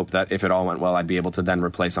harbored the hope that if it all went well, I'd be able to then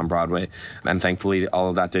replace on Broadway. And thankfully, all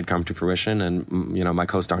of that did come to fruition. And, my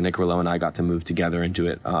co-star Nick Rillo and I got to move together and do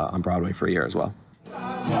it on Broadway for a year as well.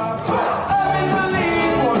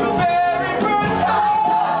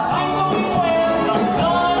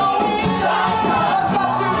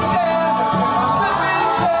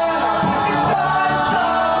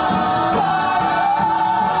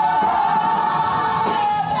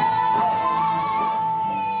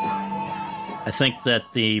 I think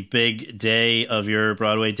that the big day of your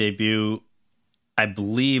Broadway debut, I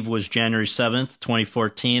believe, was January 7th,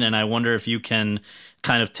 2014. And I wonder if you can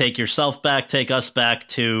kind of take yourself back, take us back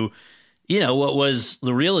to, what was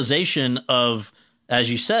the realization of, as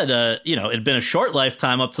you said, it'd been a short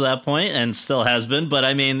lifetime up to that point and still has been. But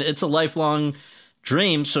I mean, it's a lifelong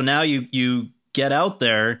dream. So now you get out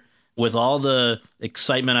there with all the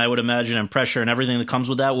excitement, I would imagine, and pressure and everything that comes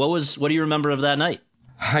with that. What do you remember of that night?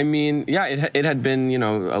 I mean, yeah, it had been,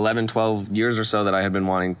 11, 12 years or so that I had been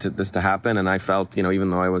wanting this to happen. And I felt,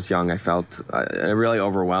 even though I was young, I felt really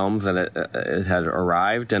overwhelmed that it had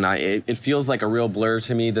arrived. And it feels like a real blur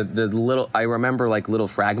to me. I remember like little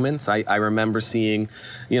fragments. I remember seeing,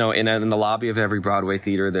 in the lobby of every Broadway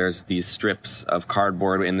theater, there's these strips of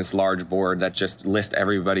cardboard in this large board that just list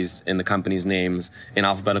everybody's in the company's names in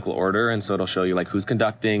alphabetical order. And so it'll show you like who's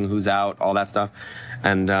conducting, who's out, all that stuff.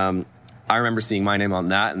 And, I remember seeing my name on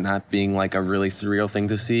that and that being like a really surreal thing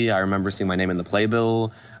to see. I remember seeing my name in the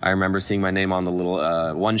playbill. I remember seeing my name on the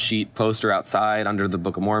little one-sheet poster outside under the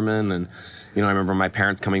Book of Mormon. And, I remember my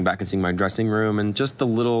parents coming back and seeing my dressing room and just the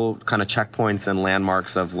little kind of checkpoints and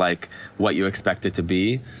landmarks of like what you expect it to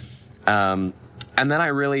be. And then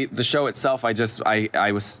the show itself,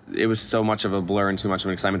 it was so much of a blur and too much of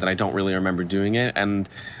an excitement that I don't really remember doing it. And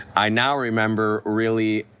I now remember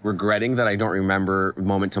really regretting that I don't remember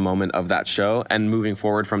moment to moment of that show. And moving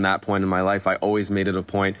forward from that point in my life, I always made it a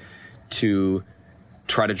point to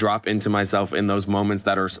try to drop into myself in those moments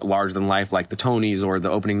that are larger than life, like the Tonys or the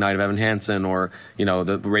opening night of Evan Hansen or,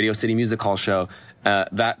 the Radio City Music Hall show.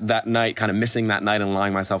 That night, kind of missing that night and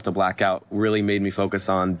allowing myself to black out really made me focus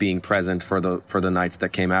on being present for the nights that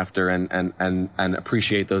came after and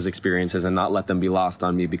appreciate those experiences and not let them be lost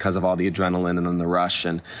on me because of all the adrenaline and then the rush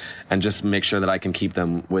and just make sure that I can keep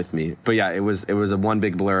them with me. But yeah, it was a one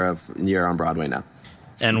big blur of year on Broadway now.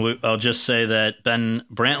 And I'll just say that Ben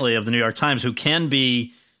Brantley of the New York Times, who can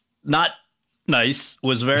be not nice,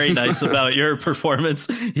 was very nice about your performance.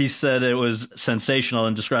 He said it was sensational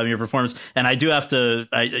in describing your performance. And I do have to,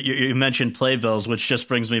 you mentioned playbills, which just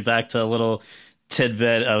brings me back to a little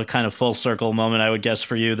tidbit, a kind of full circle moment, I would guess,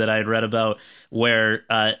 for you that I had read about where,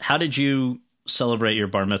 how did you celebrate your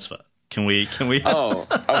bar mitzvah? Can we? Oh,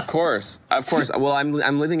 of course. Well,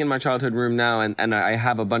 I'm living in my childhood room now, and I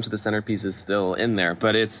have a bunch of the centerpieces still in there.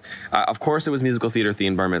 But it's, of course, it was musical theater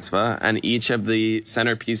themed bar mitzvah, and each of the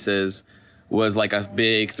centerpieces was like a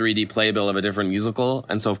big 3D playbill of a different musical.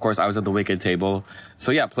 And so, of course, I was at the Wicked table.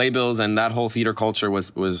 So yeah, playbills and that whole theater culture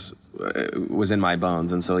was in my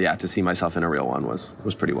bones. And so yeah, to see myself in a real one was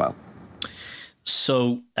pretty wild.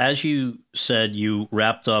 So as you said, you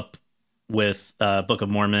wrapped up with Book of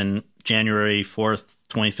Mormon January 4th,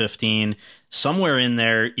 2015. Somewhere in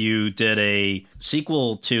there, you did a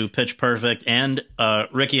sequel to Pitch Perfect and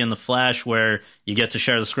Ricky and the Flash, where you get to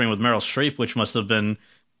share the screen with Meryl Streep, which must have been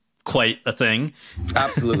quite a thing.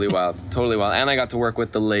 Absolutely wild. Totally wild. And I got to work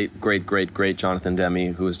with the late, great Jonathan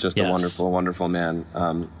Demme, who was just a wonderful, wonderful man.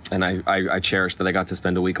 And I cherish that I got to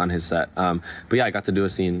spend a week on his set. But yeah, I got to do a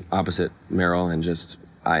scene opposite Meryl and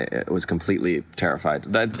I was completely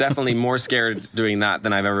terrified. Definitely more scared doing that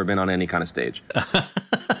than I've ever been on any kind of stage.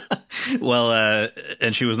 Well,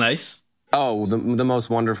 and she was nice? Oh, the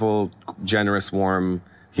most wonderful, generous, warm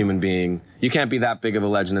human being. You can't be that big of a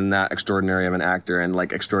legend and that extraordinary of an actor and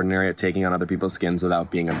like extraordinary at taking on other people's skins without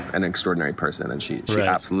being an extraordinary person. And she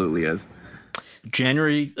absolutely is.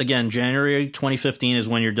 January 2015 is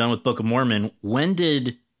when you're done with Book of Mormon. When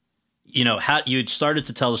did, you'd started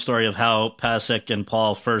to tell the story of how Pasek and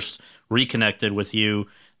Paul first reconnected with you.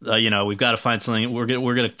 We've got to find something. We're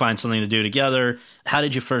going to find something to do together. How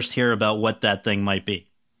did you first hear about what that thing might be?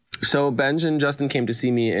 So Benj and Justin came to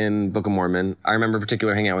see me in Book of Mormon. I remember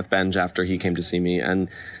particularly hanging out with Benj after he came to see me. And,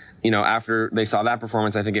 after they saw that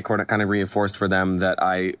performance, I think it kind of reinforced for them that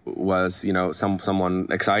I was, someone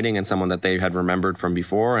exciting and someone that they had remembered from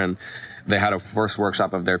before. And they had a first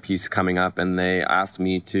workshop of their piece coming up and they asked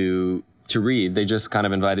me to read. They just kind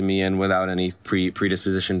of invited me in without any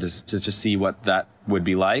predisposition to just see what that would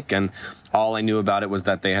be like. And all I knew about it was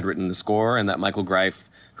that they had written the score and that Michael Greif,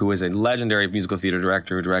 who is a legendary musical theater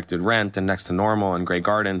director who directed Rent and Next to Normal and Grey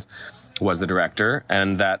Gardens, was the director,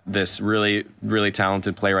 and that this really, really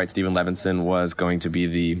talented playwright, Stephen Levinson, was going to be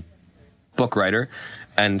the book writer.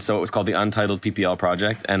 And so it was called the Untitled PPL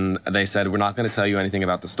Project. And they said, we're not going to tell you anything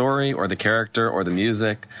about the story or the character or the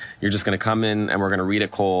music. You're just going to come in and we're going to read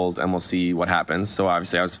it cold and we'll see what happens. So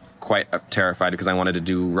obviously I was quite terrified because I wanted to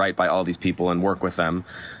do right by all these people and work with them.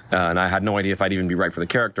 And I had no idea if I'd even be right for the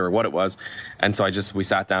character or what it was. And so we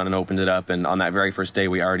sat down and opened it up. And on that very first day,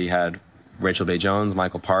 we already had Rachel Bay Jones,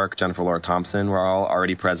 Michael Park, Jennifer Laura Thompson were all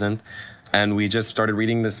already present. we just started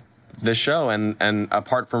reading this show, and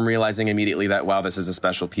apart from realizing immediately that, wow, this is a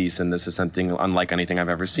special piece and this is something unlike anything I've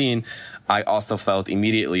ever seen, I also felt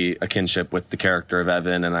immediately a kinship with the character of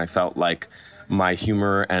Evan, and I felt like my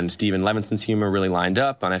humor and Stephen Levinson's humor really lined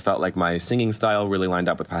up, and I felt like my singing style really lined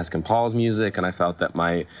up with Pascal Paul's music, and I felt that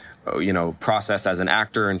my process as an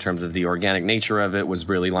actor in terms of the organic nature of it was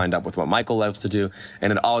really lined up with what Michael loves to do,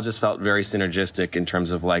 and it all just felt very synergistic in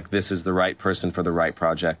terms of like, this is the right person for the right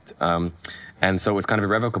project. And so it was kind of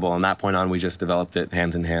irrevocable. And that point on, we just developed it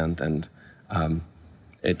hand in hand, and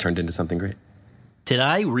it turned into something great. Did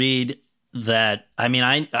I read that? I mean,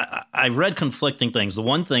 I read conflicting things. The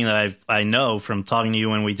one thing that I know from talking to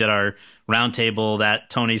you when we did our roundtable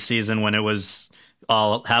that Tony season, when it was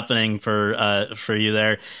all happening for you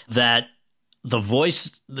there, that the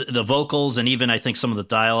voice, the vocals, and even I think some of the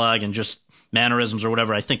dialogue and just mannerisms or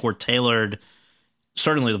whatever, I think were tailored,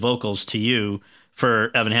 certainly the vocals, to you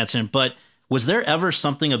for Evan Hansen. But was there ever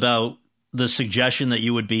something about the suggestion that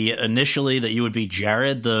you would be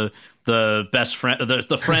Jared, the best friend,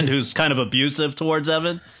 the friend who's kind of abusive towards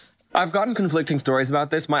Evan? I've gotten conflicting stories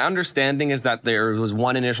about this. My understanding is that there was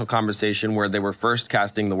one initial conversation where they were first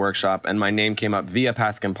casting the workshop, and my name came up via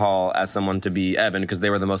Pascal Paul as someone to be Evan because they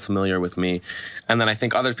were the most familiar with me. And then I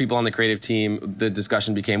think other people on the creative team, the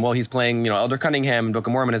discussion became, well, he's playing, Elder Cunningham in Book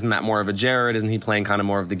of Mormon. Isn't that more of a Jared? Isn't he playing kind of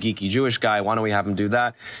more of the geeky Jewish guy? Why don't we have him do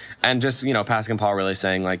that? And just, Pascal Paul really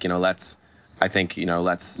saying like, let's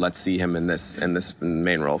see him in this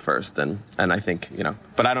main role first, and I think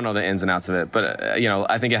but I don't know the ins and outs of it, but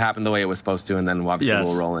I think it happened the way it was supposed to, and then obviously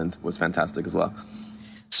Will Roland was fantastic as well.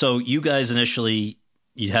 So you guys initially,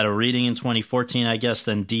 you had a reading in 2014, I guess,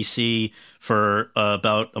 then DC for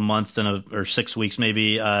about a month or 6 weeks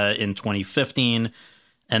maybe in 2015,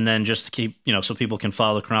 and then just to keep so people can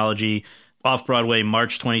follow the chronology, off Broadway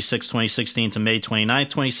March 26, 2016 to May 29th,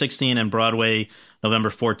 2016, and Broadway November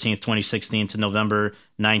 14th, 2016 to November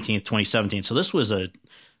 19th, 2017. So this was a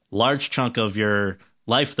large chunk of your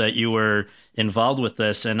life that you were involved with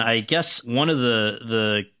this. And I guess one of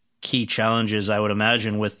the key challenges I would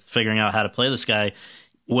imagine with figuring out how to play this guy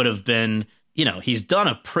would have been, he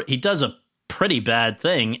does a pretty bad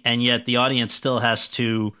thing, and yet the audience still has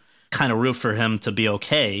to kind of root for him to be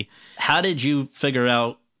okay. How did you figure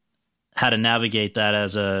out how to navigate that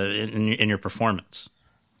in your performance?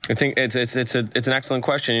 I think it's an excellent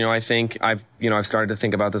question. I think I've started to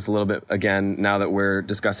think about this a little bit again now that we're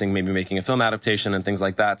discussing maybe making a film adaptation and things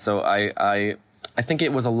like that. So I think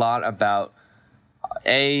it was a lot about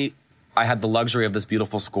I had the luxury of this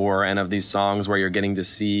beautiful score and of these songs where you're getting to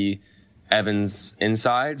see Evan's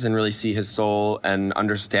insides and really see his soul and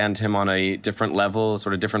understand him on a different level,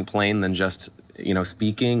 sort of different plane than just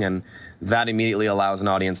speaking, and that immediately allows an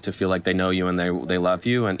audience to feel like they know you and they love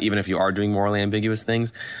you, and even if you are doing morally ambiguous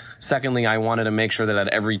things. Secondly, I wanted to make sure that at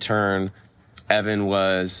every turn, Evan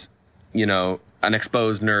was, an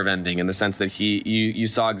exposed nerve ending, in the sense that you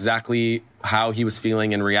saw exactly how he was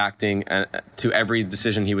feeling and reacting to every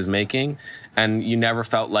decision he was making, and you never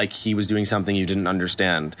felt like he was doing something you didn't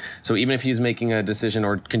understand. So even if he's making a decision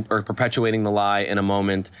or perpetuating the lie in a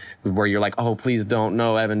moment where you're like, oh, please don't,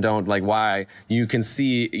 no, Evan, don't, like, why? You can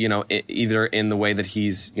see, either in the way that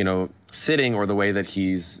he's, sitting, or the way that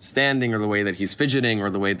he's standing, or the way that he's fidgeting, or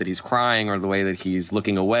the way that he's crying, or the way that he's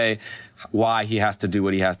looking away, why he has to do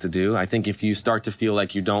what he has to do. I think if you start to feel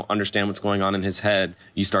like you don't understand what's going on in his head,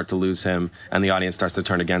 you start to lose him, and the audience starts to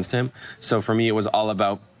turn against him. So for me, it was all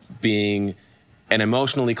about being an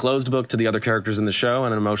emotionally closed book to the other characters in the show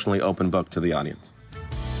and an emotionally open book to the audience.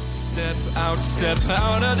 Step out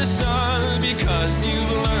of the sun, because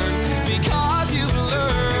you've learned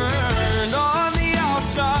on the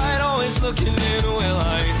outside, always looking in. Will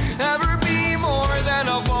I ever be more than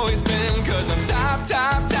I've always been? 'Cause I'm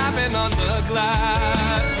tapping on the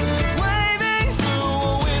glass, waving through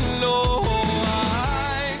a window.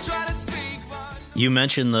 I try to speak, but you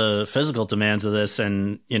mentioned the physical demands of this,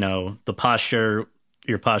 and the posture.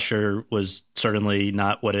 Your posture was certainly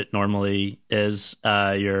not what it normally is.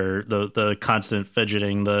 The constant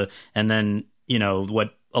fidgeting, and then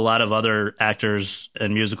what a lot of other actors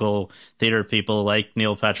and musical theater people like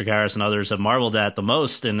Neil Patrick Harris and others have marveled at the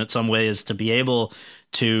most, in some way, is to be able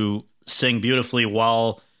to sing beautifully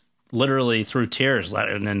while literally through tears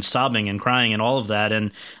and then sobbing and crying and all of that.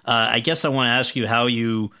 And I guess I want to ask you how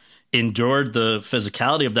you endured the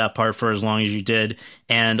physicality of that part for as long as you did,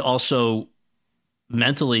 and also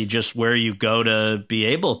mentally just where you go to be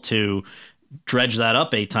able to dredge that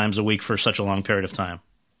up 8 times a week for such a long period of time.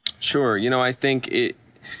 Sure. I think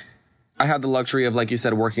I had the luxury of, like you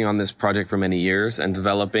said, working on this project for many years and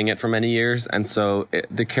developing it for many years. And so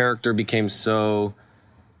the character became so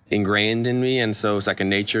ingrained in me and so second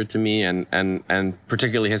nature to me, and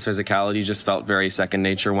particularly his physicality just felt very second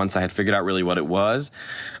nature once I had figured out really what it was.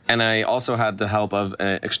 And I also had the help of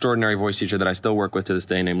an extraordinary voice teacher that I still work with to this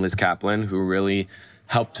day named Liz Kaplan, who really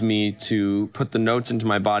helped me to put the notes into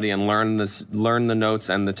my body and learn the notes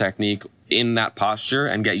and the technique in that posture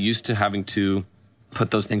and get used to having to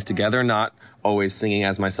put those things together, not always singing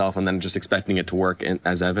as myself and then just expecting it to work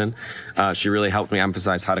as Evan. She really helped me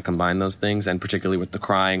emphasize how to combine those things, and particularly with the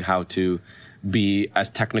crying, how to be as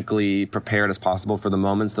technically prepared as possible for the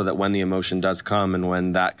moment so that when the emotion does come and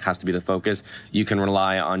when that has to be the focus, you can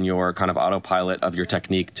rely on your kind of autopilot of your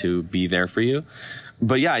technique to be there for you.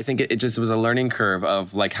 But yeah, I think it just was a learning curve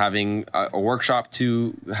of like having a workshop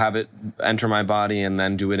to have it enter my body and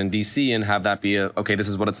then do it in DC and have that be okay, this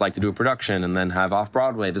is what it's like to do a production, and then have off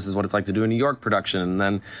Broadway, this is what it's like to do a New York production. And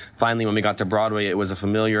then finally when we got to Broadway, it was a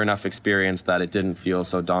familiar enough experience that it didn't feel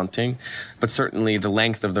so daunting. But certainly the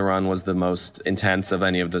length of the run was the most intense of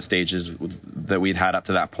any of the stages that we'd had up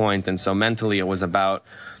to that point. And so mentally it was about,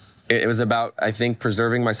 I think,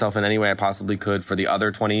 preserving myself in any way I possibly could for the other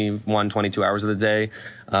 21, 22 hours of the day,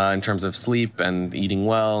 in terms of sleep and eating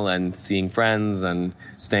well and seeing friends and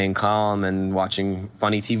staying calm and watching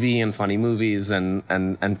funny TV and funny movies and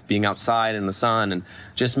being outside in the sun and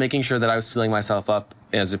just making sure that I was filling myself up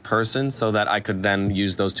as a person so that I could then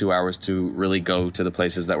use those 2 hours to really go to the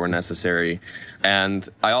places that were necessary. And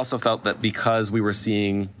I also felt that because we were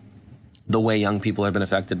seeing the way young people have been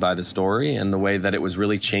affected by the story and the way that it was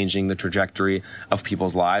really changing the trajectory of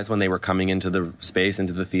people's lives when they were coming into the space,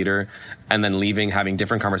 into the theater, and then leaving, having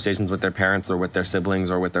different conversations with their parents or with their siblings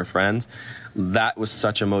or with their friends. That was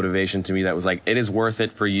such a motivation to me that was like, it is worth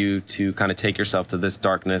it for you to kind of take yourself to this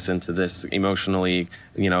darkness and to this emotionally,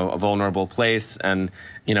 a vulnerable place and,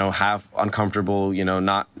 have uncomfortable,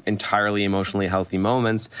 not entirely emotionally healthy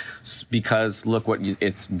moments, because look what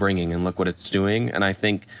it's bringing and look what it's doing. And I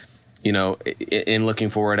think, in looking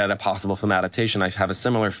forward at a possible film adaptation, I have a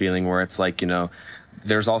similar feeling where it's like,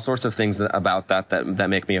 there's all sorts of things about that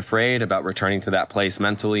make me afraid about returning to that place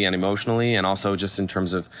mentally and emotionally, and also just in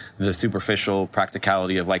terms of the superficial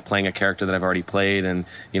practicality of like playing a character that I've already played and,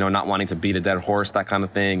 not wanting to beat a dead horse, that kind of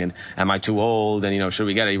thing. And am I too old? And, should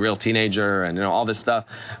we get a real teenager? And, all this stuff.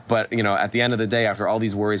 But, at the end of the day, after all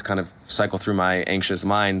these worries kind of cycle through my anxious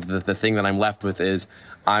mind, the thing that I'm left with is,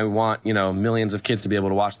 I want, millions of kids to be able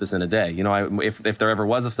to watch this in a day. If there ever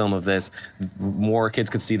was a film of this, more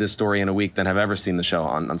kids could see this story in a week than have ever seen the show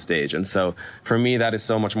on stage. And so for me, that is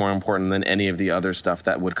so much more important than any of the other stuff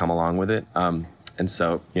that would come along with it. And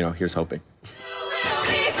so, here's hoping.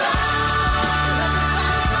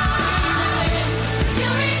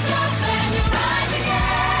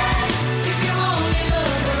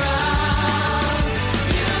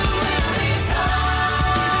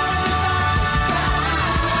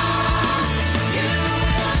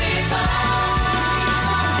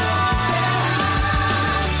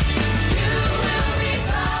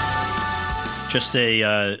 Just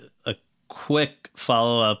a quick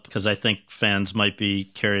follow-up, because I think fans might be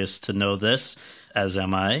curious to know this, as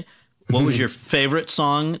am I. What was your favorite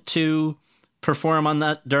song to perform on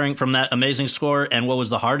that from that amazing score, and what was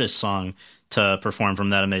the hardest song to perform from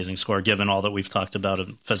that amazing score, given all that we've talked about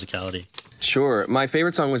in physicality? Sure. My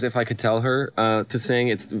favorite song was If I Could Tell Her to sing.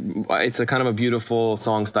 It's a kind of a beautiful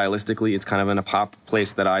song stylistically. It's kind of in a pop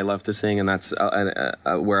place that I love to sing, and that's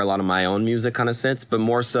where a lot of my own music kind of sits, but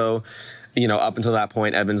more so, up until that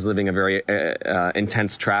point, Evan's living a very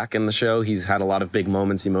intense track in the show. He's had a lot of big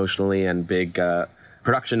moments emotionally and big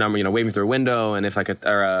production number, Waving Through a Window and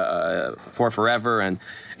For Forever. And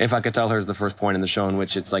If I Could Tell Her is the first point in the show in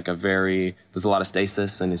which it's like there's a lot of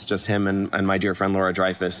stasis, and it's just him and my dear friend Laura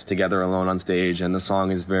Dreyfus together alone on stage. And the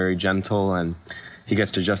song is very gentle, and he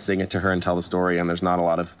gets to just sing it to her and tell the story, and there's not a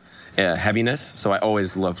lot of heaviness. So I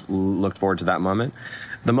always looked forward to that moment.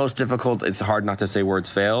 The most difficult, it's hard not to say words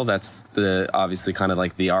fail. That's obviously kind of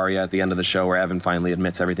like the aria at the end of the show where Evan finally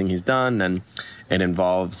admits everything he's done, and it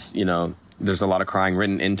involves, there's a lot of crying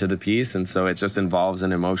written into the piece, and so it just involves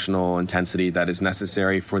an emotional intensity that is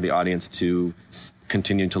necessary for the audience to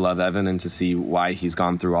continue to love Evan and to see why he's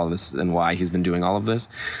gone through all this and why he's been doing all of this.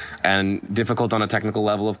 And difficult on a technical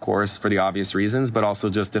level, of course, for the obvious reasons, but also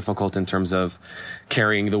just difficult in terms of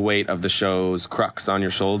carrying the weight of the show's crux on your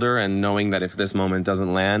shoulder and knowing that if this moment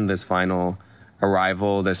doesn't land, this final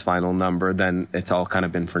arrival, this final number, then it's all kind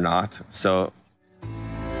of been for naught. So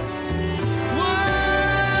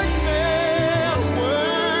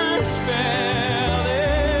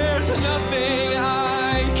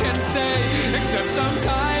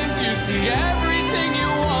everything you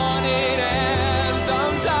wanted, and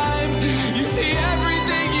sometimes you see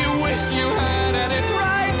everything you wish you had, and it's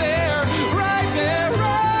right there.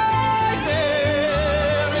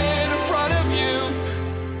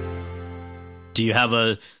 Do you have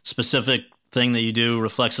a specific thing that you do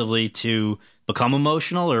reflexively to become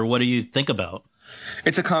emotional, or what do you think about?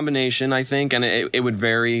 It's a combination, I think, and it would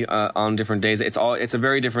vary on different days. It's a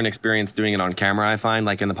very different experience doing it on camera, I find.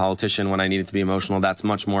 Like in The Politician, when I needed to be emotional, that's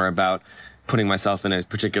much more about putting myself in a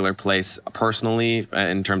particular place personally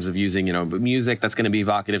in terms of using, music that's going to be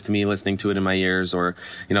evocative to me, listening to it in my ears, or,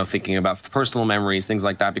 thinking about personal memories, things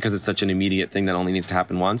like that, because it's such an immediate thing that only needs to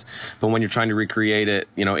happen once. But when you're trying to recreate it,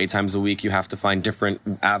 8 times a week, you have to find different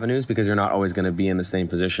avenues because you're not always going to be in the same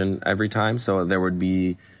position every time. So there would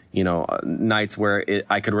be nights where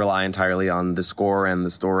I could rely entirely on the score and the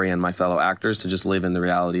story and my fellow actors to just live in the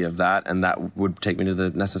reality of that, and that would take me to the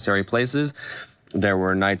necessary places. There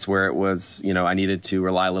were nights where it was, I needed to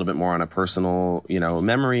rely a little bit more on a personal,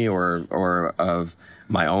 memory or of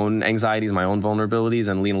my own anxieties, my own vulnerabilities,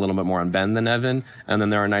 and lean a little bit more on Ben than Evan. And then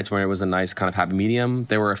there are nights where it was a nice kind of happy medium.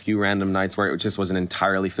 There were a few random nights where it just was an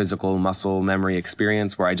entirely physical muscle memory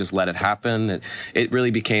experience where I just let it happen. It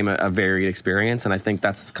really became a varied experience. And I think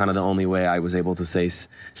that's kind of the only way I was able to say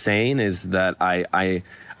sane, is that I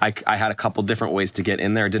had a couple different ways to get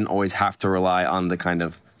in there. I didn't always have to rely on the kind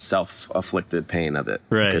of self-afflicted pain of it.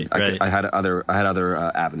 Right. I had other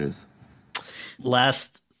avenues.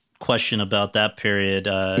 Last question about that period.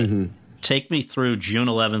 Take me through June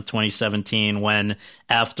 11th, 2017, when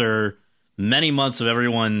after many months of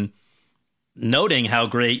everyone noting how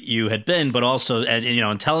great you had been, but also,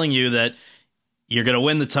 and telling you that you're going to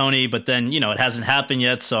win the Tony, but then, it hasn't happened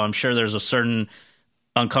yet. So I'm sure there's a certain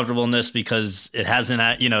uncomfortableness because it hasn't,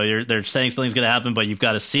 they're saying something's going to happen, but you've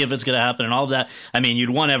got to see if it's going to happen and all of that. I mean, you'd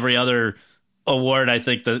won every other award, I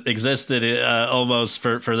think, that existed almost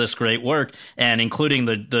for this great work, and including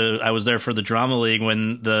I was there for the Drama League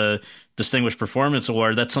when the Distinguished Performance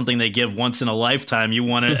Award. That's something they give once in a lifetime. You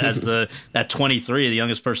won it as at 23, the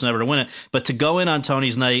youngest person ever to win it. But to go in on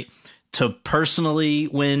Tony's night, to personally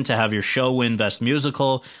win, to have your show win Best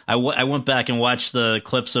Musical. I went back and watched the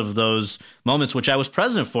clips of those moments, which I was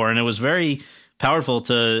present for, and it was very powerful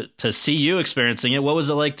to see you experiencing it. What was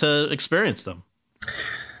it like to experience them?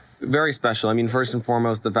 Very special. I mean, first and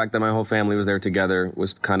foremost, the fact that my whole family was there together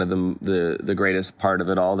was kind of the greatest part of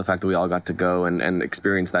it all. The fact that we all got to go and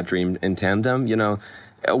experience that dream in tandem.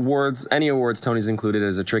 Any awards, Tony's included,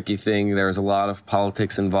 is a tricky thing. There's a lot of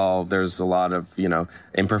politics involved. There's a lot of,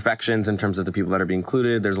 imperfections in terms of the people that are being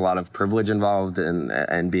included. There's a lot of privilege involved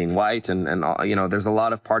and being white and there's a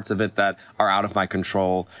lot of parts of it that are out of my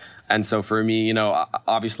control. And so for me,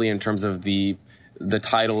 obviously in terms of the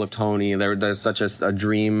title of Tony, there's such a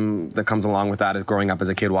dream that comes along with that, of growing up as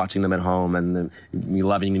a kid watching them at home and me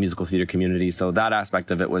loving the musical theater community. So that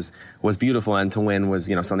aspect of it was beautiful, and to win was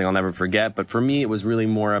something I'll never forget. But for me, it was really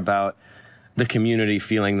more about the community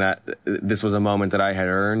feeling that this was a moment that I had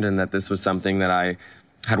earned and that this was something that I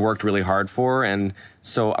had worked really hard for. And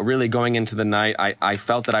so really going into the night, I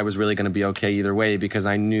felt that I was really going to be okay either way, because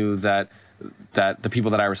I knew that the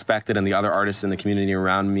people that I respected and the other artists in the community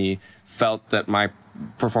around me felt that my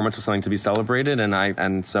performance was something to be celebrated.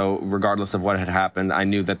 And so regardless of what had happened, I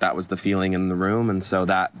knew that was the feeling in the room. And so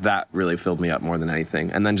that really filled me up more than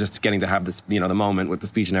anything. And then just getting to have this, the moment with the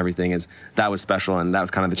speech and everything, that was special. And that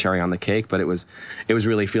was kind of the cherry on the cake. But it was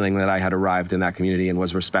really feeling that I had arrived in that community and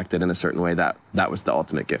was respected in a certain way. That was the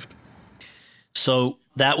ultimate gift. So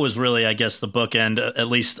that was really, I guess, the bookend, at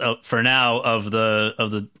least for now, of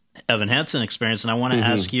the Evan Hansen experience. And I want to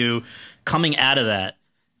ask you, coming out of that,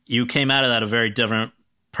 you came out of that a very different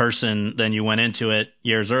person than you went into it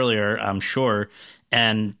years earlier, I'm sure.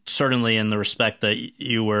 And certainly in the respect that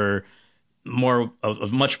you were a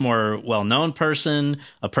much more well-known person,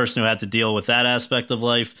 a person who had to deal with that aspect of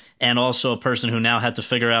life, and also a person who now had to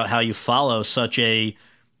figure out how you follow such a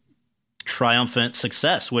triumphant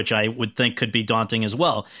success, which I would think could be daunting as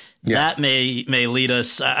well. Yes. That may lead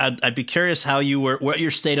us. I'd be curious how what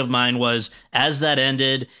your state of mind was as that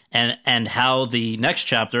ended, and how the next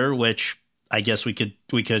chapter, which I guess we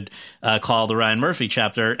could call the Ryan Murphy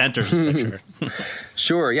chapter, enters the picture.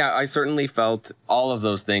 Sure. Yeah, I certainly felt all of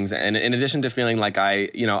those things, and in addition to feeling like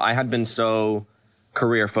I had been so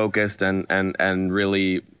career focused and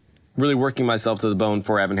really working myself to the bone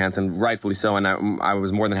for Evan Hansen, rightfully so, and I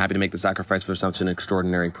was more than happy to make the sacrifice for such an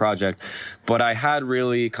extraordinary project. But I had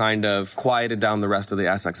really kind of quieted down the rest of the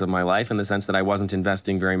aspects of my life, in the sense that I wasn't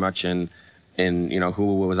investing very much in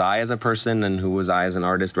who was I as a person and who was I as an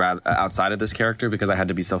artist outside of this character, because I had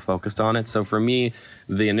to be so focused on it. So for me,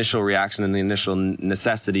 the initial reaction and the initial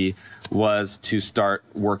necessity was to start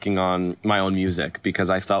working on my own music, because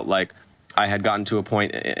I felt like I had gotten to a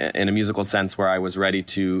point in a musical sense where I was ready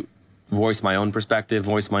to voice my own perspective,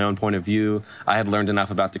 voice my own point of view. I had learned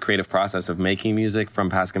enough about the creative process of making music from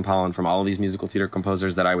Pascal and from all of these musical theater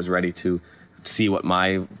composers that I was ready to see what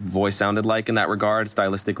my voice sounded like in that regard,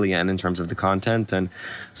 stylistically and in terms of the content. And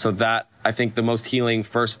so that, I think the most healing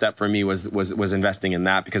first step for me was investing in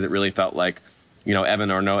that, because it really felt like, you know,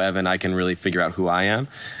 Evan or no Evan, I can really figure out who I am.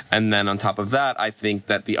 And then on top of that, I think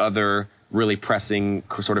that the other really pressing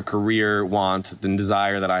sort of career want and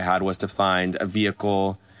desire that I had was to find a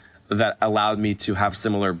vehicle that allowed me to have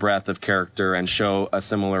similar breadth of character and show a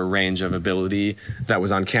similar range of ability that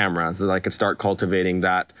was on camera, so that I could start cultivating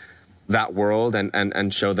that world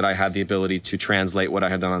and show that I had the ability to translate what I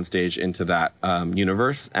had done on stage into that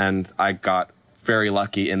universe. And I got very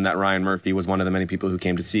lucky in that Ryan Murphy was one of the many people who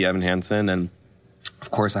came to see Evan Hansen, and of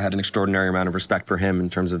course, I had an extraordinary amount of respect for him in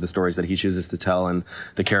terms of the stories that he chooses to tell and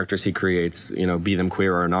the characters he creates, you know, be them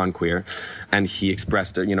queer or non-queer. And he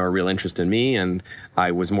expressed, you know, a real interest in me, and I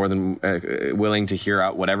was more than willing to hear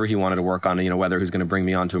out whatever he wanted to work on, you know, whether he was going to bring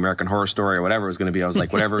me on to American Horror Story or whatever it was going to be. I was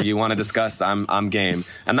like, whatever you want to discuss, I'm game.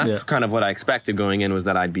 And that's kind of what I expected going in, was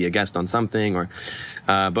that I'd be a guest on something, or,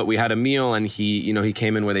 but we had a meal, and he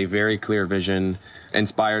came in with a very clear vision,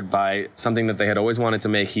 inspired by something that they had always wanted to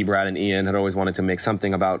make. He, Brad, and Ian had always wanted to make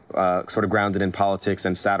something about sort of grounded in politics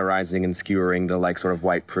and satirizing and skewering the like sort of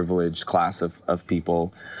white privileged class of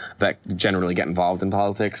people that generally get involved in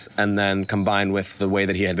politics. And then combined with the way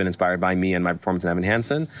that he had been inspired by me and my performance in Evan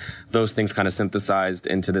Hansen, those things kind of synthesized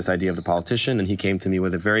into this idea of the politician. And he came to me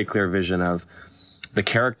with a very clear vision of the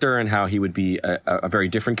character and how he would be a very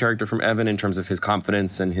different character from Evan in terms of his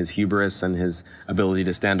confidence and his hubris and his ability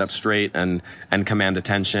to stand up straight and command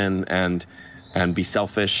attention and be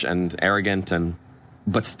selfish and arrogant,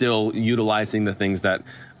 but still utilizing the things that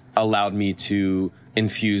allowed me to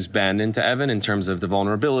infuse Ben into Evan in terms of the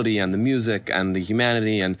vulnerability and the music and the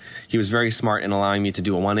humanity. And he was very smart in allowing me to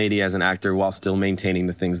do a 180 as an actor while still maintaining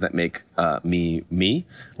the things that make me,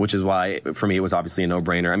 which is why for me it was obviously a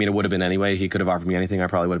no-brainer. I mean, it would have been anyway. He could have offered me anything. I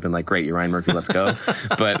probably would have been like, great, you're Ryan Murphy, let's go.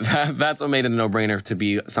 But that's what made it a no-brainer to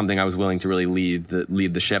be something I was willing to really lead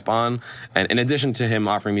the ship on. And in addition to him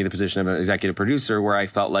offering me the position of an executive producer, where I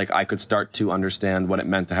felt like I could start to understand what it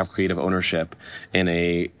meant to have creative ownership in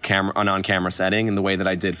an on-camera setting, and the way that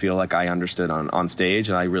I did feel like I understood on stage.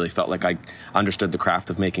 And I really felt like I understood the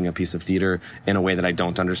craft of making a piece of theater in a way that I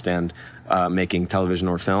don't understand making television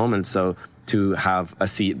or film. And so to have a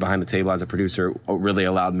seat behind the table as a producer really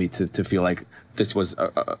allowed me to feel like this was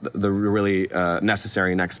the really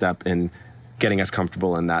necessary next step in getting as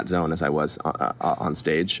comfortable in that zone as I was on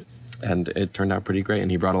stage. And it turned out pretty great.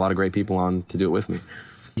 And he brought a lot of great people on to do it with me.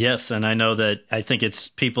 Yes. And I know that I think it's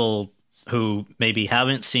people who maybe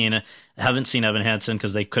haven't seen Evan Hansen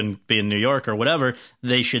because they couldn't be in New York or whatever.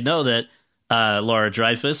 They should know that Laura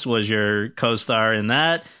Dreyfus was your co-star in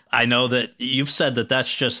that. I know that you've said that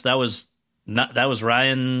was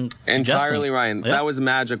Ryan suggesting. Entirely Ryan. Yeah. That was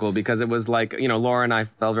magical, because it was like, you know, Laura and I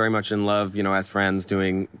fell very much in love, you know, as friends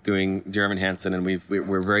doing Dear Evan Hansen, and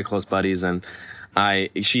we're very close buddies. And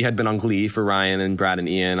she had been on Glee for Ryan and Brad and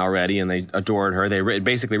Ian already, and they adored her. They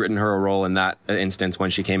basically written her a role in that instance when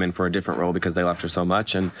she came in for a different role because they loved her so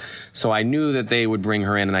much. And so I knew that they would bring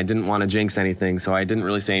her in, and I didn't want to jinx anything, so I didn't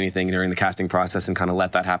really say anything during the casting process and kind of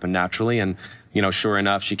let that happen naturally. And, you know, sure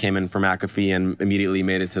enough, she came in for McAfee and immediately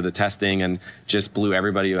made it to the testing and just blew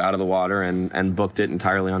everybody out of the water and booked it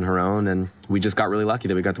entirely on her own. And we just got really lucky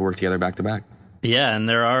that we got to work together back to back. Yeah, and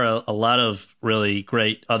there are a lot of really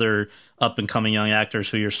great other up-and-coming young actors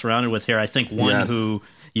who you're surrounded with here. I think one who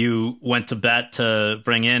you went to bat to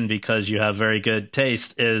bring in because you have very good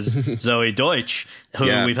taste is Zoe Deutsch, who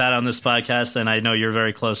we've had on this podcast, and I know you're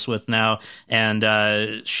very close with now.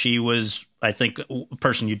 And she was, I think, a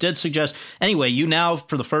person you did suggest. Anyway, you now,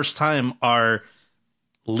 for the first time, are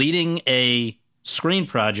leading a screen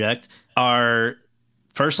project, are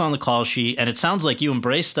first on the call sheet, and it sounds like you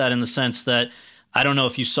embraced that in the sense that, I don't know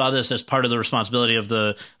if you saw this as part of the responsibility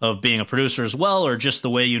of being a producer as well, or just the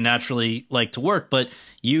way you naturally like to work, but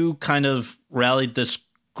you kind of rallied this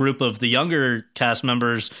group of the younger cast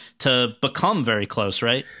members to become very close,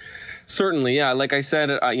 right? Certainly, yeah. Like I said,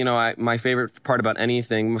 my favorite part about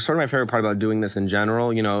anything, sort of my favorite part about doing this in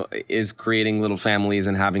general, you know, is creating little families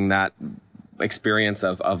and having that experience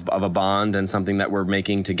of a bond and something that we're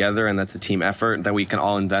making together, and that's a team effort that we can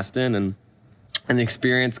all invest in and an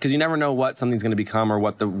experience, because you never know what something's going to become or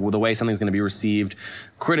what the way something's going to be received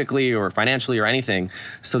critically or financially or anything.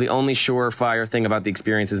 So the only surefire thing about the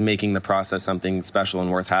experience is making the process something special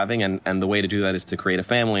and worth having, and the way to do that is to create a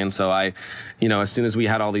family. And so I, you know, as soon as we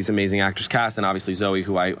had all these amazing actors cast, and obviously Zoe,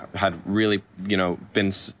 who I had really, you know,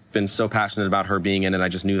 been been so passionate about her being in it. I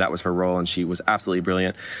just knew that was her role, and she was absolutely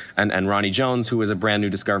brilliant. And Ronnie Jones, who was a brand new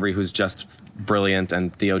discovery, who's just brilliant,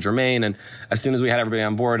 and Theo Germain. And as soon as we had everybody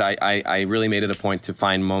on board, I really made it a point to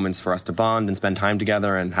find moments for us to bond and spend time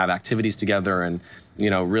together and have activities together and, you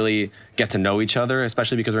know, really get to know each other,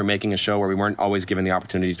 especially because we're making a show where we weren't always given the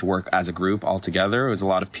opportunity to work as a group all together. It was a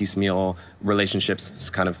lot of piecemeal relationships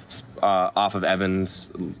kind of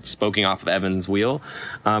spoking off of Evan's wheel.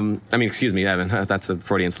 Excuse me, Evan, that's a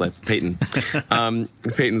Freudian slip. Peyton.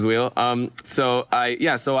 Peyton's wheel. So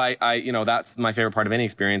I, you know, that's my favorite part of any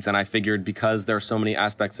experience. And I figured because there are so many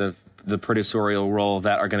aspects of the producerial role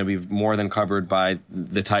that are going to be more than covered by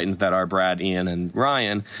the Titans that are Brad, Ian, and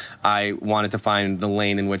Ryan, I wanted to find the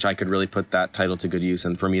lane in which I could really put that title to good use.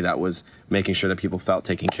 And for me, that was making sure that people felt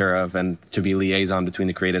taken care of and to be liaison between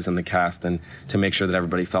the creatives and the cast and to make sure that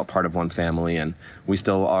everybody felt part of one family. And we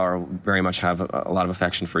still are very much have a lot of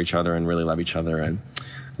affection for each other and really love each other. And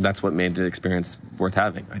that's what made the experience worth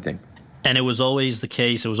having, I think. And it was always the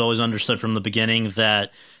case, it was always understood from the beginning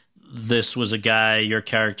that this was a guy, your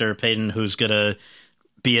character, Peyton, who's going to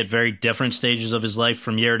be at very different stages of his life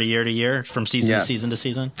from year to year to year, from season to season to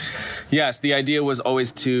season? Yes, the idea was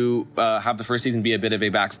always to have the first season be a bit of a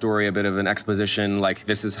backstory, a bit of an exposition, like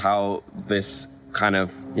this is how this kind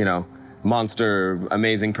of, you know, monster,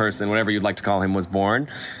 amazing person, whatever you'd like to call him, was born.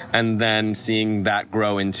 And then seeing that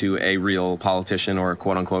grow into a real politician, or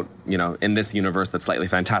quote unquote, you know, in this universe that's slightly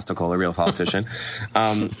fantastical, a real politician.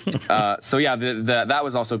 So yeah, that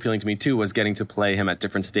was also appealing to me too, was getting to play him at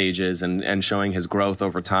different stages and showing his growth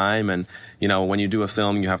over time. And, you know, when you do a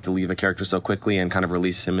film, you have to leave a character so quickly and kind of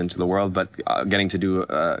release him into the world, but getting to do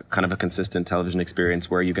kind of a consistent television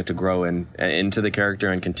experience where you get to grow into the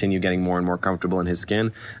character and continue getting more and more comfortable in his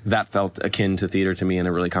skin, that felt akin to theater to me in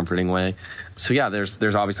a really comforting way. So yeah,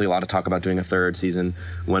 there's obviously a lot of talk about doing a third season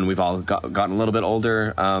when we've all gotten a little bit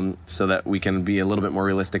older, so that we can be a little bit more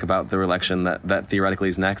realistic about the election that theoretically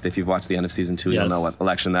is next. If you've watched the end of season 2, you'll know what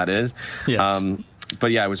election that is. Yes.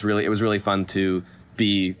 But yeah, it was really fun to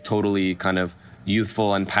be totally kind of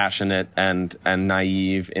youthful and passionate and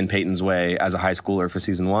naive in Peyton's way as a high schooler for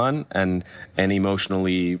season 1, and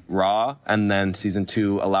emotionally raw, and then season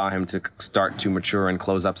 2 allow him to start to mature and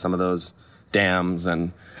close up some of those dams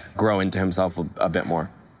and grow into himself a bit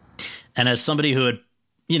more. And as somebody who had,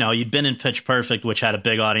 you know, you'd been in Pitch Perfect, which had a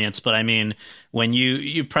big audience, but I mean, when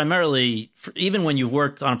you primarily, even when you've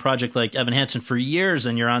worked on a project like Evan Hansen for years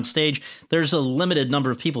and you're on stage, there's a limited number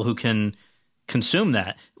of people who can consume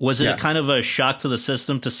that. Was it a kind of a shock to the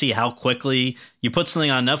system to see how quickly you put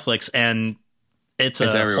something on Netflix and it's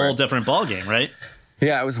everywhere. Whole different ballgame, right?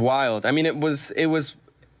 Yeah, it was wild. I mean, it was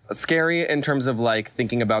scary in terms of like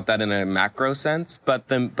thinking about that in a macro sense, but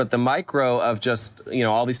the micro of just, you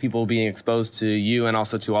know, all these people being exposed to you and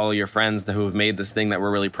also to all of your friends who have made this thing that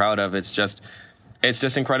we're really proud of. It's just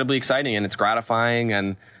incredibly exciting, and it's gratifying,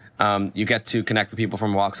 and you get to connect with people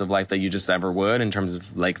from walks of life that you just ever would, in terms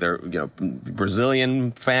of like their, you know,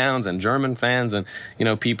 Brazilian fans and German fans, and, you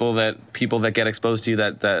know, people that get exposed to you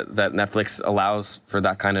that Netflix allows for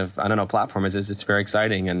that kind of, I don't know, platform. It's very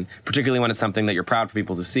exciting, and particularly when it's something that you're proud for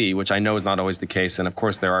people to see, which I know is not always the case. And of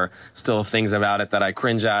course there are still things about it that I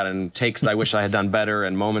cringe at, and takes I wish I had done better,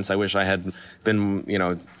 and moments I wish I had been, you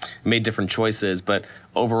know, made different choices. But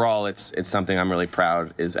overall, it's something I'm really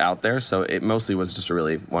proud is out there. So it mostly was just a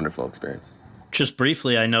really wonderful experience. Just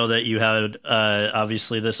briefly, I know that you had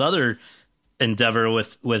obviously this other endeavor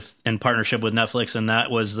with in partnership with Netflix, and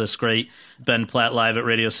that was this great Ben Platt Live at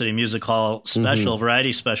Radio City Music Hall special,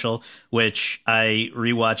 variety special, which I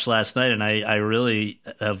rewatched last night, and I really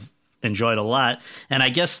have enjoyed a lot. And I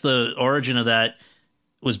guess the origin of that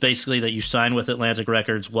was basically that you signed with Atlantic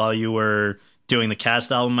Records while you were doing the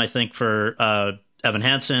cast album, I think, for Evan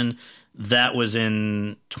Hansen. That was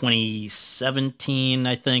in 2017,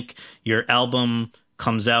 I think. Your album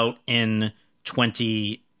comes out in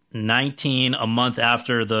 2019, a month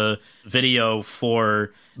after the video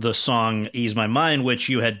for the song Ease My Mind, which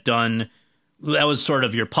you had done. That was sort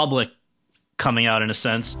of your public coming out, in a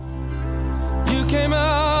sense. You came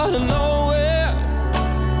out of nowhere,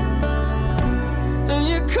 and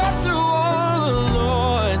you cut through all the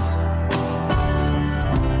noise.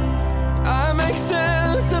 I make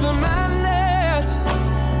sense to the madness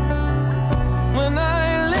when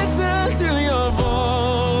I listen to your voice.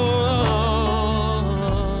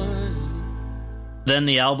 Then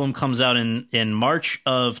the album comes out in March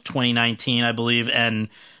of 2019, I believe, and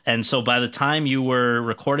so by the time you were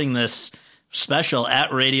recording this special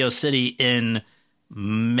at Radio City in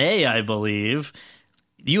May, I believe,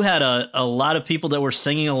 you had a lot of people that were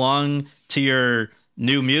singing along to your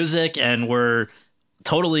new music and were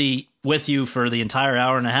totally with you for the entire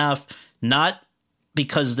hour and a half, not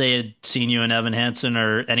because they had seen you in Evan Hansen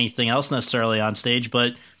or anything else necessarily on stage,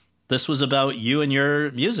 but this was about you and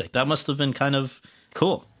your music. That must have been kind of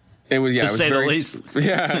cool. It was, yeah, to say the least.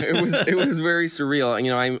 Yeah, it was very surreal. You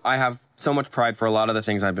know, I have so much pride for a lot of the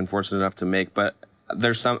things I've been fortunate enough to make, but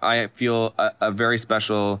I feel a very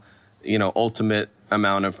special, you know, ultimate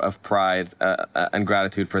amount of pride and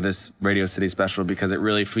gratitude for this Radio City special, because it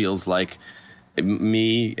really feels like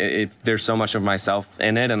there's so much of myself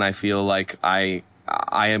in it, and I feel like I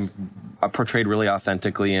am portrayed really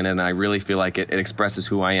authentically in it, and I really feel like it expresses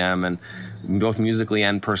who I am, and both musically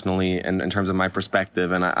and personally, and in terms of my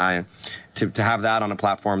perspective. And to have that on a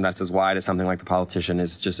platform that's as wide as something like The Politician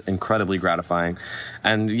is just incredibly gratifying.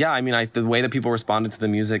 And yeah, I mean, the way that people responded to the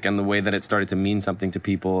music, and the way that it started to mean something to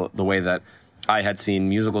people, the way that I had seen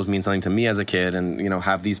musicals mean something to me as a kid, and, you know,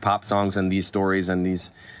 have these pop songs and these stories and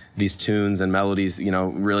these tunes and melodies, you know,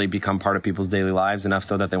 really become part of people's daily lives, enough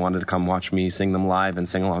so that they wanted to come watch me sing them live and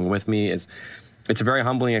sing along with me. It's a very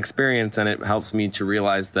humbling experience, and it helps me to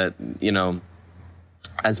realize that, you know,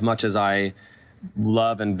 as much as I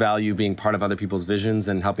love and value being part of other people's visions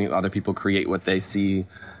and helping other people create what they see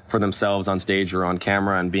for themselves on stage or on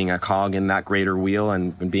camera, and being a cog in that greater wheel,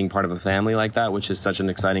 and being part of a family like that, which is such an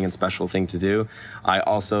exciting and special thing to do, I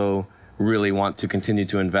also really want to continue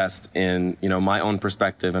to invest in, you know, my own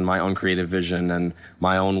perspective and my own creative vision and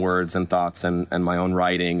my own words and thoughts and my own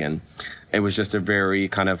writing. And it was just a very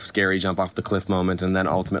kind of scary jump off the cliff moment, and then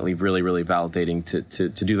ultimately really, really validating to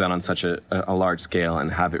do that on such a large scale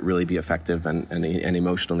and have it really be effective and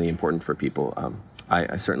emotionally important for people.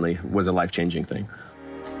 I certainly was a life-changing thing.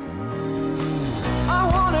 I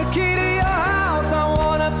wanna key to your house, I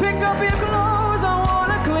wanna pick up your clothes, I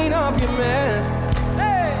wanna clean up your mess.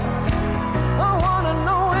 Hey, I wanna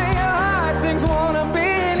know where you hide things, wanna be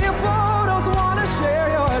in your photos, wanna share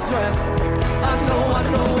your address. I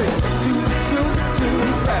know it's too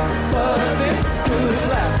fast, but this could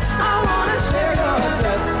last. I wanna share your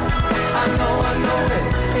address. I know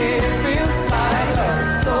it feels like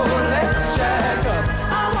love, so let's check up.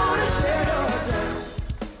 I wanna share your address.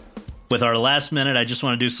 With our last minute, I just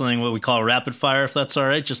want to do something what we call rapid fire, if that's all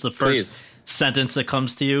right. Just the first sentence that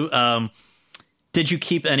comes to you. Did you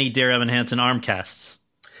keep any Dear Evan Hansen arm casts?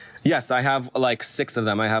 Yes, I have like 6 of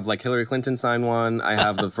them. I have like Hillary Clinton signed one. I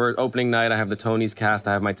have the first opening night. I have the Tonys cast.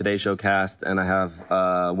 I have my Today Show cast, and I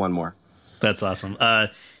have one more. That's awesome.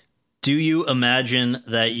 Do you imagine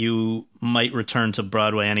that you might return to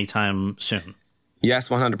Broadway anytime soon? Yes,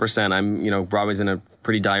 100%. Broadway's in a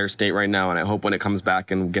pretty dire state right now, and I hope when it comes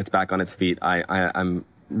back and gets back on its feet, I'm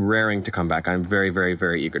raring to come back. I'm very, very,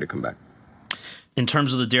 very eager to come back. In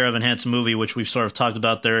terms of the Dear Evan Hansen movie, which we've sort of talked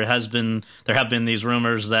about, there have been these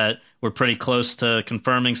rumors that we're pretty close to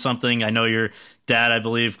confirming something. I know your dad, I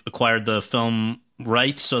believe, acquired the film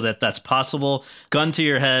rights so that's possible. Gun to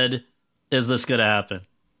your head, is this going to happen?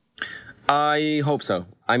 I hope so.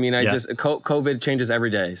 I mean, COVID changes every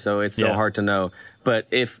day, so it's so hard to know. But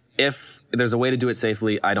if there's a way to do it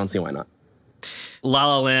safely, I don't see why not. La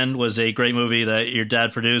La Land was a great movie that your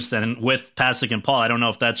dad produced, and with Pasek and Paul, I don't know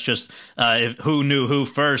if that's just who knew who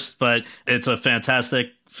first, but it's a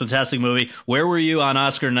fantastic, fantastic movie. Where were you on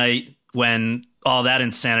Oscar night when all that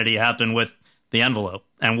insanity happened with The Envelope,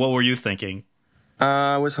 and what were you thinking?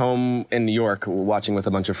 I was home in New York watching with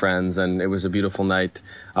a bunch of friends, and it was a beautiful night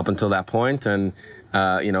up until that point. And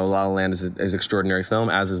La La Land is an extraordinary film,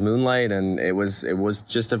 as is Moonlight, and it was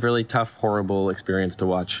just a really tough, horrible experience to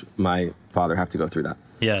watch my father have to go through that.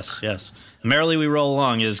 Yes. Merrily We Roll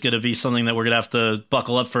Along is going to be something that we're going to have to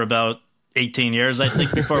buckle up for about 18 years, I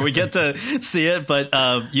think, before we get to see it. But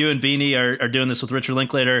you and Beanie are doing this with Richard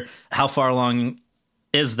Linklater. How far along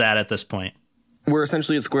is that at this point? We're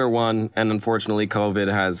essentially at square one, and unfortunately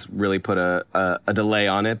COVID has really put a delay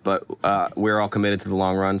on it, but we're all committed to the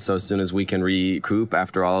long run, so as soon as we can recoup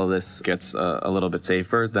after all of this gets a little bit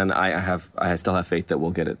safer, then I still have faith that we'll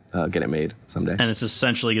get it made someday. And it's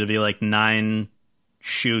essentially going to be like 9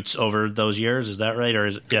 shoots over those years, is that right? Or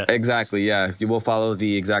is it? Yeah. Exactly, yeah. You will follow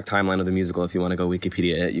the exact timeline of the musical. If you want to go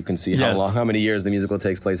Wikipedia it, you can see how many years the musical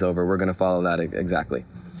takes place over. We're going to follow that exactly.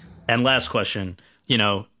 And last question,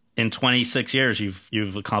 in 26 years,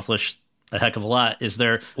 you've accomplished a heck of a lot.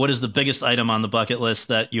 What is the biggest item on the bucket list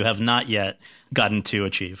that you have not yet gotten to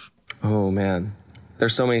achieve? Oh, man.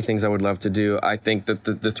 There's so many things I would love to do. I think that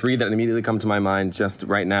the 3 that immediately come to my mind just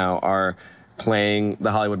right now are playing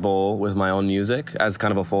the Hollywood Bowl with my own music as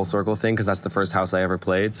kind of a full circle thing, because that's the first house I ever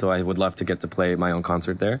played, so I would love to get to play my own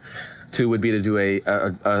concert there. 2 would be to do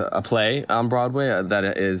a play on Broadway that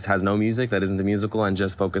has no music, that isn't a musical, and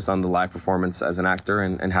just focus on the live performance as an actor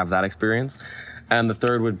and have that experience. And the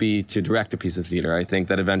third would be to direct a piece of theater. I think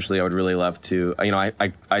that eventually I would really love to,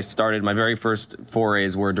 I started, my very first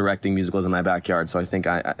forays were directing musicals in my backyard. So I think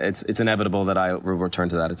it's inevitable that I will return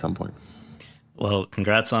to that at some point. Well,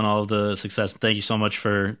 congrats on all of the success. Thank you so much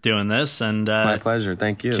for doing this. And my pleasure.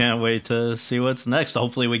 Thank you. Can't wait to see what's next.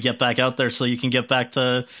 Hopefully we get back out there so you can get back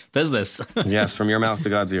to business. Yes, from your mouth to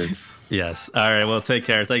God's ears. Yes. All right. Well, take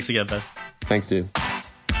care. Thanks again, Ben. Thanks, dude.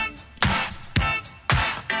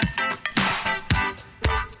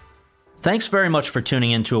 Thanks very much for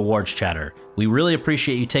tuning in to Awards Chatter. We really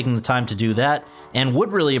appreciate you taking the time to do that, and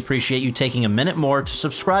would really appreciate you taking a minute more to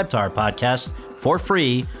subscribe to our podcast for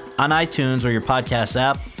free on iTunes or your podcast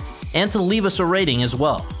app, and to leave us a rating as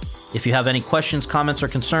well. If you have any questions, comments, or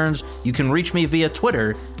concerns, you can reach me via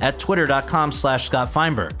Twitter at twitter.com/Scott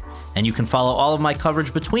Feinberg, and you can follow all of my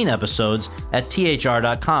coverage between episodes at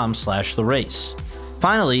thr.com/The Race.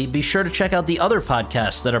 Finally, be sure to check out the other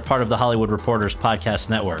podcasts that are part of the Hollywood Reporters Podcast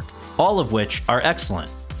Network, all of which are excellent.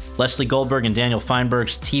 Leslie Goldberg and Daniel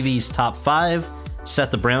Feinberg's TV's Top 5,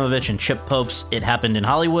 Seth Abramovich and Chip Pope's It Happened in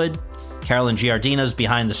Hollywood, Carolyn Giardina's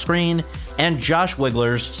Behind the Screen, and Josh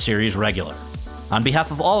Wigler's Series Regular. On behalf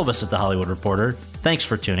of all of us at The Hollywood Reporter, thanks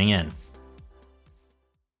for tuning in.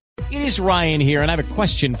 It is Ryan here, and I have a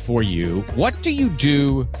question for you. What do you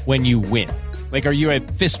do when you win? Like, are you a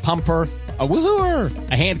fist pumper? A woohooer,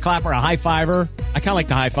 a hand clapper, a high fiver. I kind of like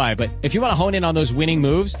the high five, but if you want to hone in on those winning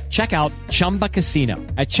moves, check out Chumba Casino.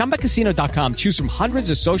 At ChumbaCasino.com, choose from hundreds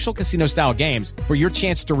of social casino style games for your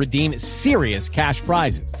chance to redeem serious cash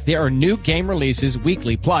prizes. There are new game releases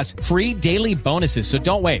weekly, plus free daily bonuses. So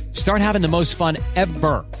don't wait. Start having the most fun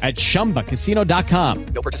ever at ChumbaCasino.com.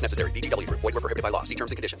 No purchase necessary. VGW. Void where prohibited by law. See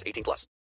terms and conditions. 18+.